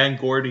 And Gang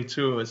Gordy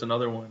too is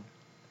another one.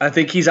 I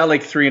think he's at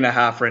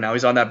 3.5 right now.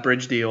 He's on that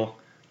bridge deal.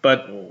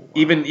 But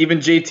even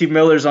JT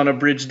Miller's on a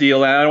bridge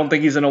deal, and I don't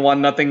think he's going to want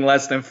nothing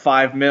less than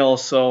 $5 million.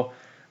 So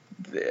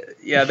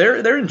Yeah,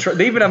 they're in.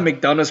 They even have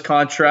McDonough's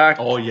contract.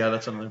 Oh yeah,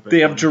 that's another big They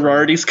have one.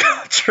 Girardi's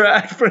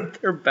contract,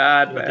 but they're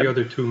bad, man. The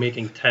other two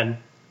making 10,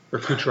 or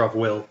Kucherov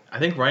will. I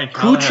think Ryan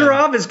Callahan.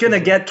 Kucherov is gonna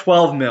get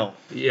 12 mil.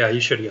 Yeah, you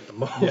should get the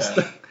most.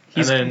 Yeah.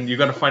 And then you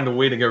got to find a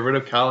way to get rid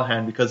of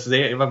Callahan because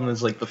they have him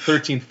as like the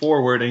 13th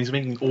forward and he's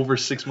making over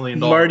 $6 million.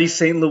 Marty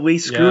St. Louis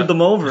screwed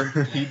them over.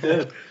 He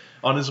did.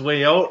 On his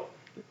way out,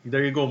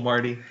 there you go,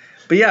 Marty.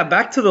 But yeah,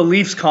 back to the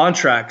Leafs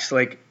contracts.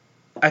 Like,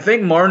 I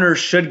think Marner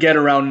should get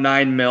around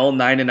 9 mil,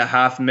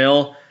 9.5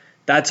 mil.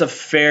 I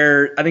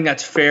think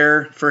that's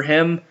fair for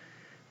him.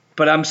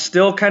 But I'm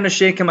still kind of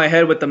shaking my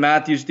head with the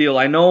Matthews deal.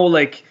 I know,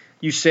 like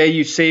you say,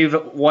 you save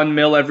 1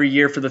 mil every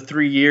year for the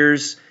 3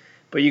 years,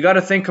 but you got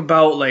to think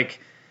about, like,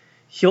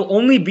 he'll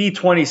only be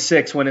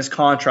 26 when his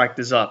contract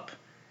is up.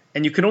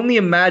 And you can only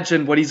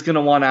imagine what he's going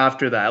to want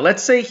after that.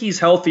 Let's say he's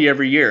healthy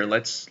every year.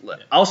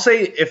 I'll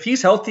say if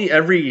he's healthy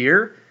every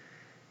year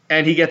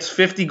and he gets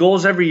 50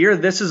 goals every year,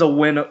 this is a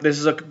win. This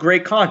is a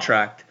great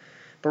contract.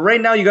 But right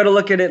now you got to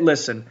look at it.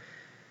 Listen,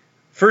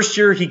 first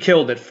year he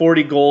killed it.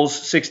 40 goals,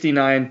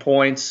 69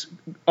 points.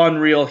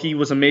 Unreal. He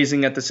was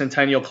amazing at the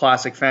Centennial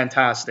Classic.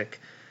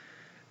 Fantastic.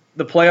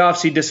 The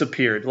playoffs, he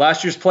disappeared.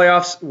 Last year's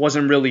playoffs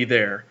wasn't really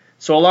there.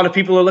 So a lot of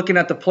people are looking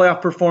at the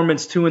playoff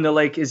performance too, and they're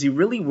like, is he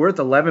really worth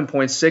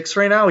 11.6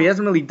 right now? He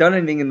hasn't really done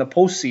anything in the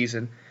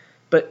postseason.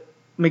 But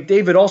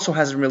McDavid also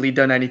hasn't really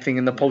done anything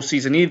in the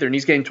postseason either, and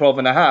he's getting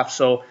 12.5.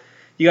 So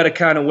you got to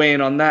kind of weigh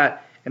in on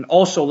that. And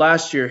also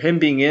last year, him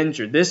being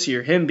injured. This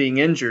year, him being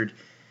injured.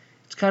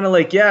 It's kind of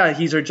like, yeah,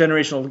 he's our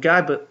generational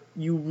guy, but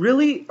you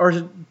really are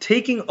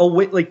taking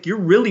away, like you're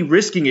really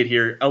risking it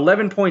here.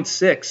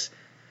 11.6.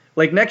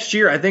 Like next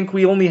year, I think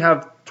we only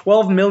have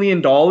 $12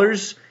 million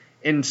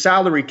in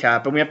salary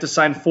cap, and we have to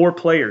sign 4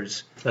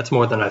 players. That's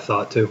more than I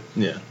thought too.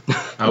 Yeah,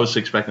 I was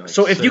expecting. Like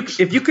so 6.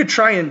 if you could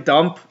try and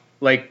dump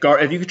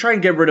if you could try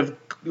and get rid of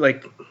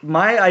like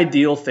my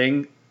ideal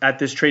thing at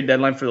this trade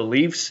deadline for the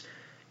Leafs,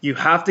 you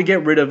have to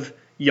get rid of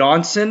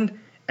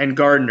Janssen and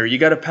Gardner. You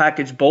got to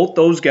package both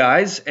those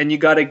guys, and you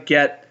got to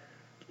get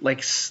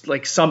like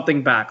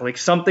something back, like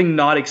something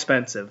not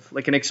expensive,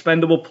 like an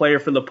expendable player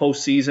for the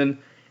postseason.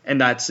 And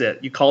that's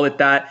it. You call it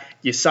that.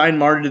 You sign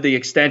Martin to the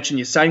extension.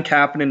 You sign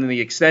Kapanen to the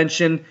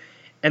extension.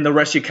 And the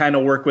rest you kind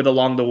of work with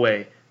along the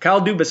way. Kyle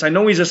Dubas, I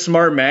know he's a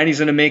smart man. He's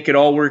going to make it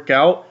all work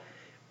out.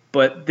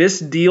 But this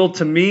deal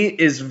to me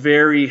is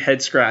very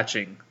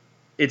head-scratching.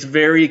 It's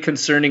very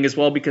concerning as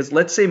well because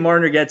let's say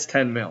Marner gets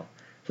 10 mil.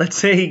 Let's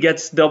say he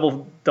gets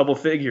double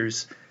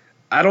figures.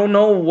 I don't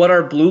know what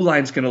our blue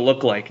line's going to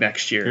look like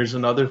next year. Here's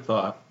another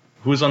thought.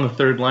 Who's on the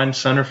third line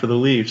center for the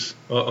Leafs?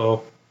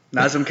 Uh-oh.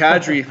 Nazem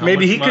Kadri.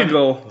 Maybe he could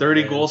go.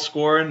 30 goal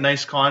scorer,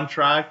 nice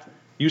contract.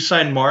 You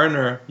sign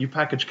Marner, you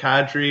package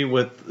Kadri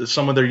with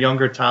some of their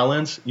younger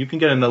talents, you can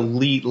get an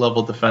elite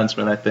level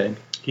defenseman, I think.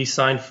 He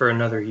signed for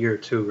another year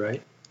too,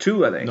 right?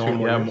 2, I think.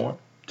 No, more.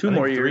 2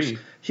 more years.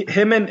 3.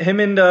 Him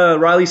and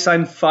Riley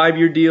signed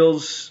 5-year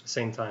deals.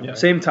 Same time. Yeah. Right?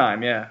 Same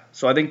time, yeah.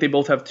 So I think they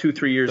both have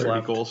 2-3 years 30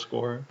 left. goal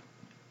scorer.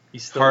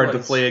 He's still Hard to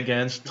nice. play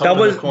against. Tough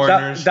in the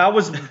corners. That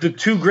was the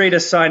 2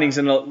 greatest signings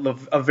in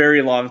a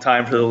very long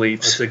time for the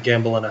Leafs. It's a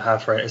gamble and a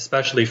half, right?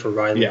 Especially for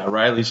Riley. Yeah,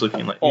 Riley's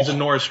looking like he's a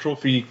Norris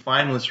Trophy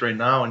finalist right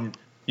now, and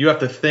you have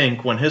to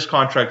think when his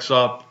contract's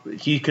up,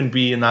 he can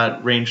be in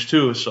that range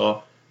too.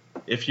 So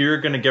if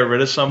you're going to get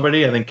rid of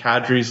somebody, I think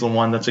Kadri's the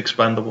one that's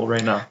expendable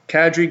right now.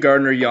 Kadri,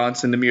 Gardner,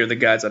 Janssen, to me are the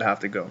guys that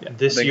have to go. Yeah.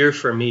 This year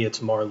for me,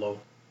 it's Marlowe.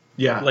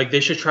 Yeah. Like they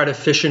should try to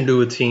fish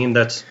into a team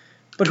that's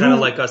kind of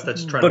like us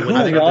that's trying But to who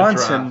win.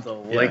 wants him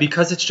though? Yeah. Like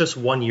Because it's just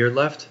 1 year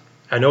left.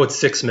 I know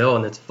it's $6 million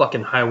and it's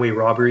fucking highway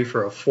robbery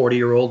for a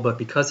 40-year-old, but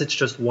because it's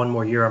just one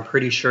more year, I'm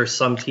pretty sure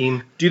some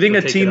team. do you think will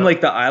a take team it up.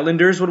 like the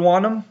Islanders would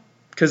want him?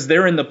 Because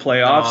they're in the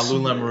playoffs.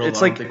 Lou Lamoriello, It's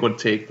I like don't think would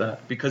take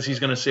that because he's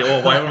going to say,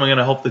 "Oh, why am I going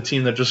to help the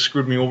team that just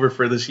screwed me over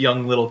for this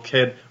young little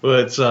kid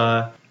with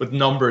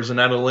numbers and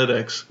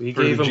analytics?" We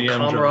for the gave him GM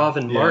job." Komarov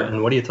and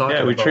Martin. What are you talking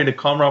Yeah, about? we traded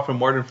Komarov and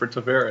Martin for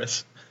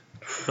Tavares.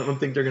 I don't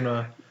think they're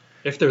gonna.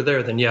 If they're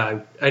there, then yeah.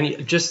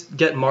 And just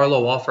get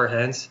Marlowe off our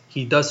hands.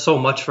 He does so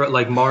much for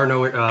like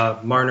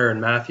Marner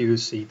and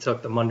Matthews. He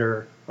took them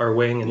under our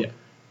wing, and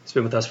he's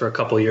been with us for a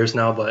couple of years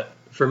now. But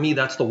for me,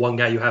 that's the one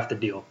guy you have to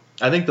deal.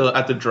 I think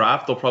at the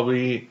draft they'll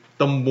probably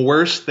the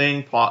worst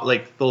thing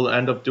they'll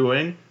end up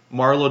doing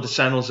Marlowe to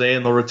San Jose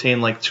and they'll retain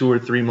like $2 or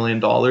 $3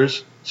 million,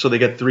 so they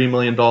get $3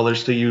 million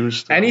to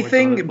use. To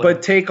anything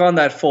but take on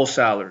that full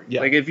salary. Yeah.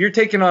 Like if you're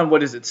taking on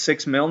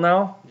 $6 million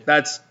now,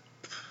 that's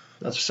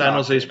San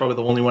Jose is probably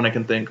the only one I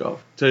can think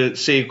of to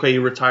say okay he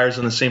retires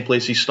in the same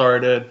place he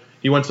started.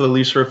 He went to the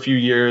Leafs for a few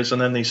years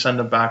and then they send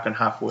him back in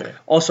halfway.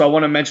 Also, I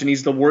want to mention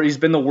he's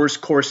been the worst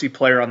Corsi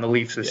player on the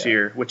Leafs this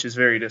year, which is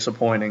very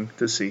disappointing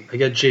to see. I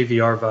get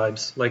JVR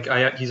vibes.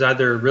 Like he's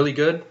either really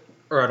good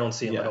or I don't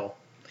see him at all.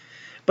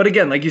 But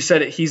again, like you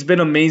said, he's been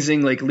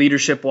amazing, like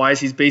leadership wise.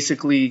 He's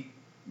basically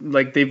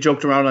like they've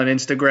joked around on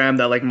Instagram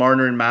that like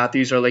Marner and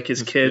Matthews are like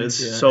his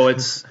kids. yeah. So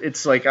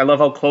it's like I love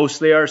how close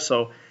they are.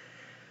 So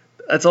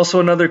That's also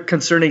another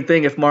concerning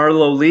thing. If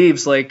Marlowe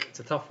leaves, like It's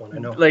a tough one, I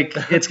know. like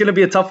it's going to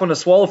be a tough one to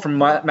swallow from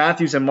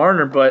Matthews and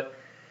Marner, but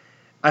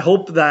I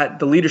hope that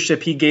the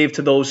leadership he gave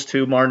to those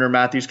two, Marner,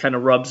 Matthews, kind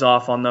of rubs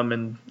off on them,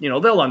 and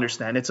they'll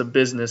understand it's a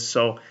business.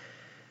 So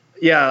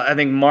yeah, I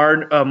think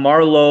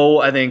Marlowe,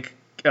 I think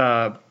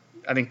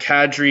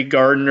Kadri,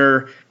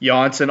 Gardner,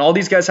 Janssen, all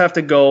these guys have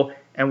to go,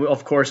 and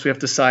of course we have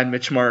to sign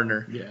Mitch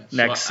Marner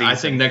next season. I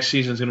think next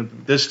season's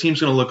this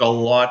team's gonna look a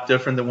lot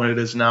different than what it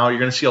is now. You're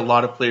gonna see a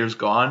lot of players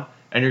gone,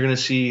 and you're gonna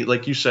see,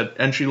 like you said,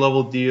 entry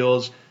level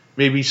deals,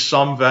 maybe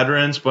some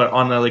veterans, but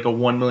on like a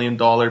 $1 million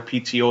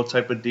PTO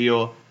type of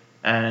deal.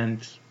 And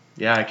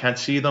yeah, I can't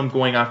see them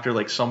going after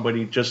like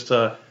somebody just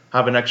to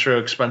have an extra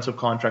expensive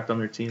contract on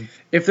their team.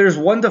 If there's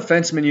one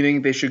defenseman you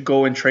think they should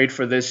go and trade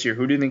for this year,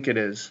 who do you think it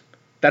is?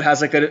 That has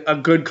like a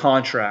good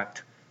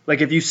contract. Like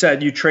if you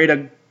said you trade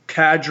a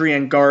Kadri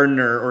and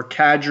Gardner or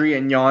Kadri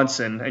and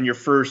Janssen and your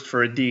first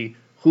for a D,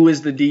 who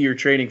is the D you're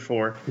trading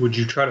for? Would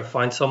you try to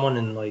find someone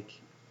in like...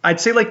 I'd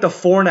say like the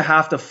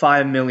 $4.5 to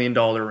 $5 million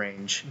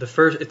range.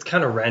 It's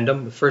kind of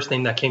random. The first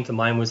thing that came to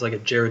mind was like a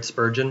Jared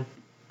Spurgeon.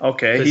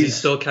 Okay. Because he's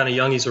still kind of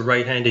young. He's a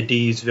right-handed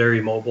D. He's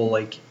very mobile.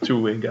 Like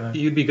two-way guy.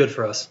 He'd be good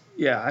for us.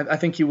 Yeah, I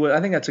think he would.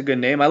 I think that's a good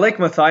name. I like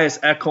Matthias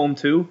Ekholm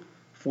too,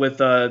 with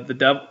the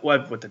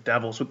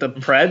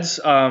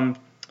Preds.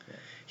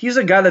 He's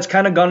a guy that's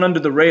kind of gone under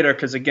the radar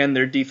because again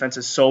their defense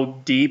is so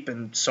deep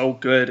and so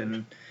good.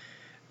 And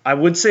I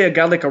would say a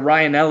guy like a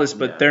Ryan Ellis,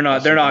 but they're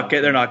not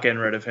getting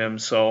rid of him.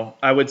 So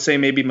I would say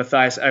maybe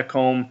Matthias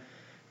Ekholm.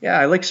 Yeah,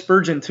 I like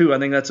Spurgeon too. I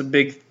think that's a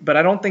big, but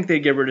I don't think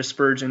they get rid of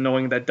Spurgeon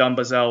knowing that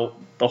Dumba's out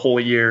the whole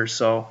year,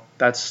 so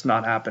that's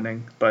not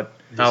happening. But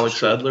Alex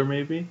Edler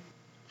maybe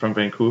from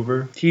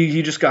Vancouver.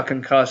 He just got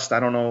concussed. I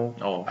don't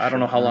know. I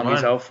don't know how long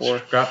he's out for.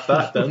 Scrap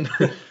that then.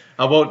 How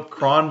about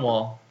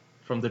Cronwall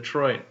from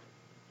Detroit?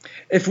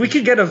 If we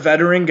could get a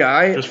veteran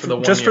guy just for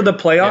the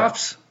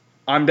playoffs,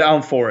 I'm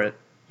down for it.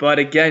 But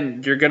again,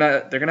 they're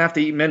gonna have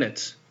to eat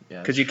minutes.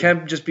 Because you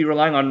can't just be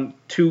relying on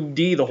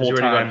 2D the whole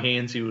time.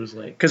 Haynes, he was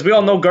like. Because we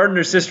all know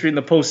Gardner's history in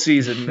the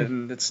postseason,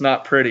 and it's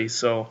not pretty.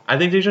 So I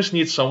think they just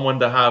need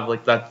someone to have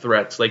like that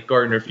threat. Like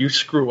Gardner, if you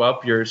screw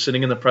up, you're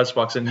sitting in the press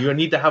box, and you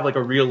need to have like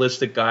a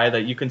realistic guy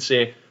that you can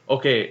say,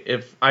 okay,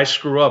 if I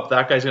screw up,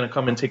 that guy's gonna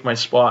come and take my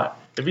spot.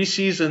 If he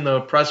sees in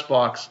the press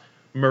box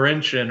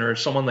Marincin or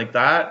someone like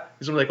that,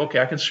 he's gonna be like, okay,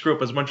 I can screw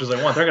up as much as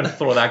I want. They're gonna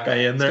throw that guy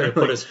in there. He's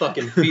gonna put his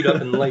fucking feet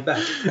up and lay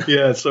back.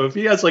 Yeah, so if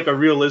he has like a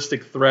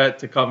realistic threat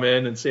to come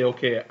in and say,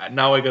 okay,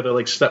 now I gotta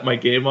like step my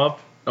game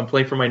up, I'm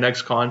playing for my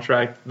next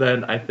contract,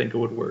 then I think it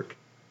would work.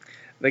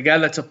 The guy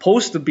that's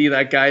supposed to be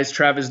that guy is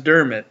Travis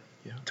Dermott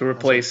to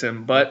replace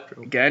him. But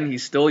again,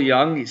 he's still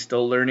young. He's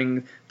still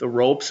learning the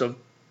ropes of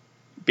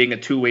being a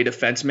two-way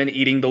defenseman,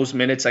 eating those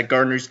minutes that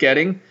Gardner's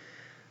getting.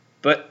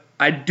 But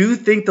I do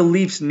think the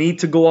Leafs need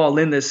to go all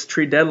in this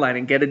trade deadline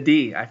and get a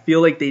D. I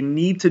feel like they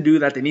need to do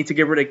that. They need to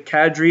get rid of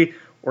Kadri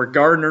or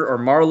Gardner or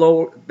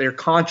Marlowe. Their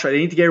contract. They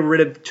need to get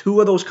rid of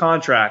two of those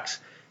contracts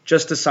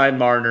just to sign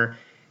Marner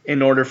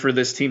in order for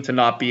this team to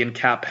not be in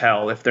cap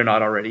hell if they're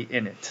not already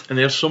in it. And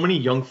they have so many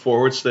young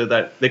forwards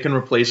that they can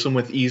replace them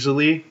with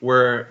easily,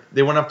 where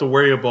they won't have to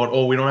worry about,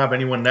 we don't have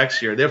anyone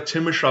next year. They have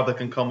Timashov that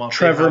can come up.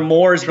 Trevor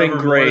Moore's been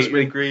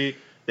great.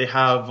 They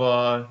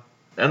have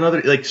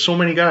another, like, so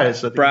many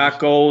guys.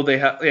 Bracco, they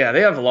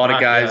have a lot of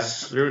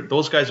guys. Yeah.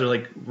 Those guys are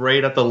like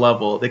right at the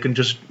level. They can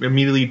just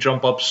immediately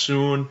jump up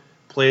soon,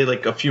 play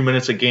like a few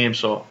minutes a game,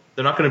 so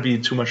they're not going to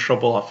be too much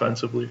trouble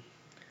offensively.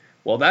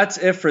 Well, that's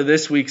it for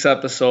this week's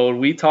episode.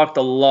 We talked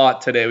a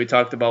lot today. We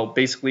talked about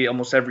basically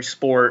almost every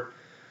sport.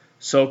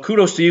 So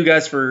kudos to you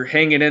guys for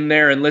hanging in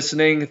there and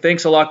listening.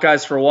 Thanks a lot,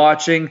 guys, for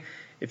watching.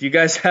 If you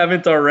guys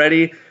haven't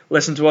already,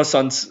 listen to us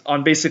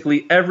on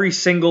basically every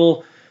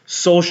single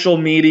social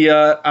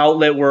media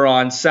outlet. We're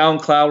on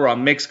SoundCloud, we're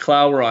on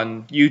Mixcloud, we're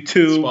on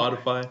YouTube,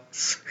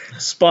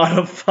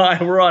 Spotify.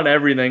 We're on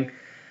everything.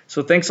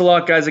 So thanks a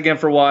lot, guys, again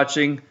for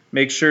watching.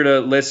 Make sure to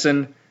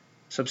listen,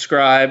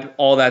 subscribe,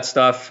 all that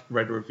stuff.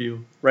 Write a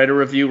review,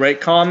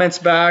 write comments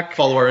back.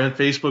 Follow our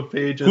Facebook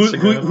page.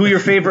 Who your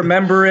favorite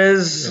member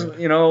is. Yeah.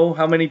 You know,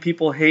 how many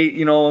people hate,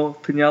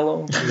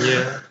 Piniello.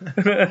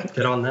 Yeah,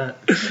 get on that.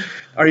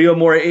 Are you a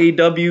more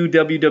AEW,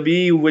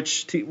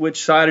 WWE?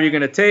 Which side are you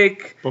going to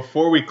take?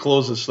 Before we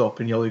close this though,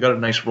 Piniello, you got a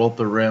nice roll up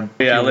the rim.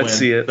 Yeah, let's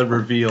see it. The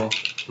reveal.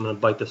 I'm going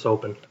to bite this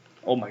open.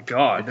 Oh my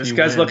God, this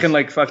guy's looking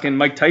like fucking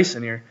Mike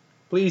Tyson here.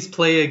 Please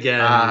play again.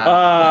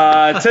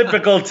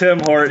 Typical Tim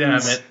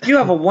Hortons. Damn it. You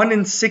have a 1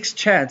 in 6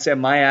 chance at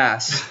my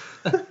ass.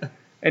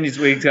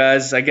 Anyways,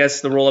 guys, I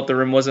guess the roll up the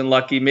rim wasn't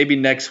lucky. Maybe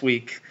next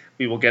week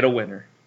we will get a winner.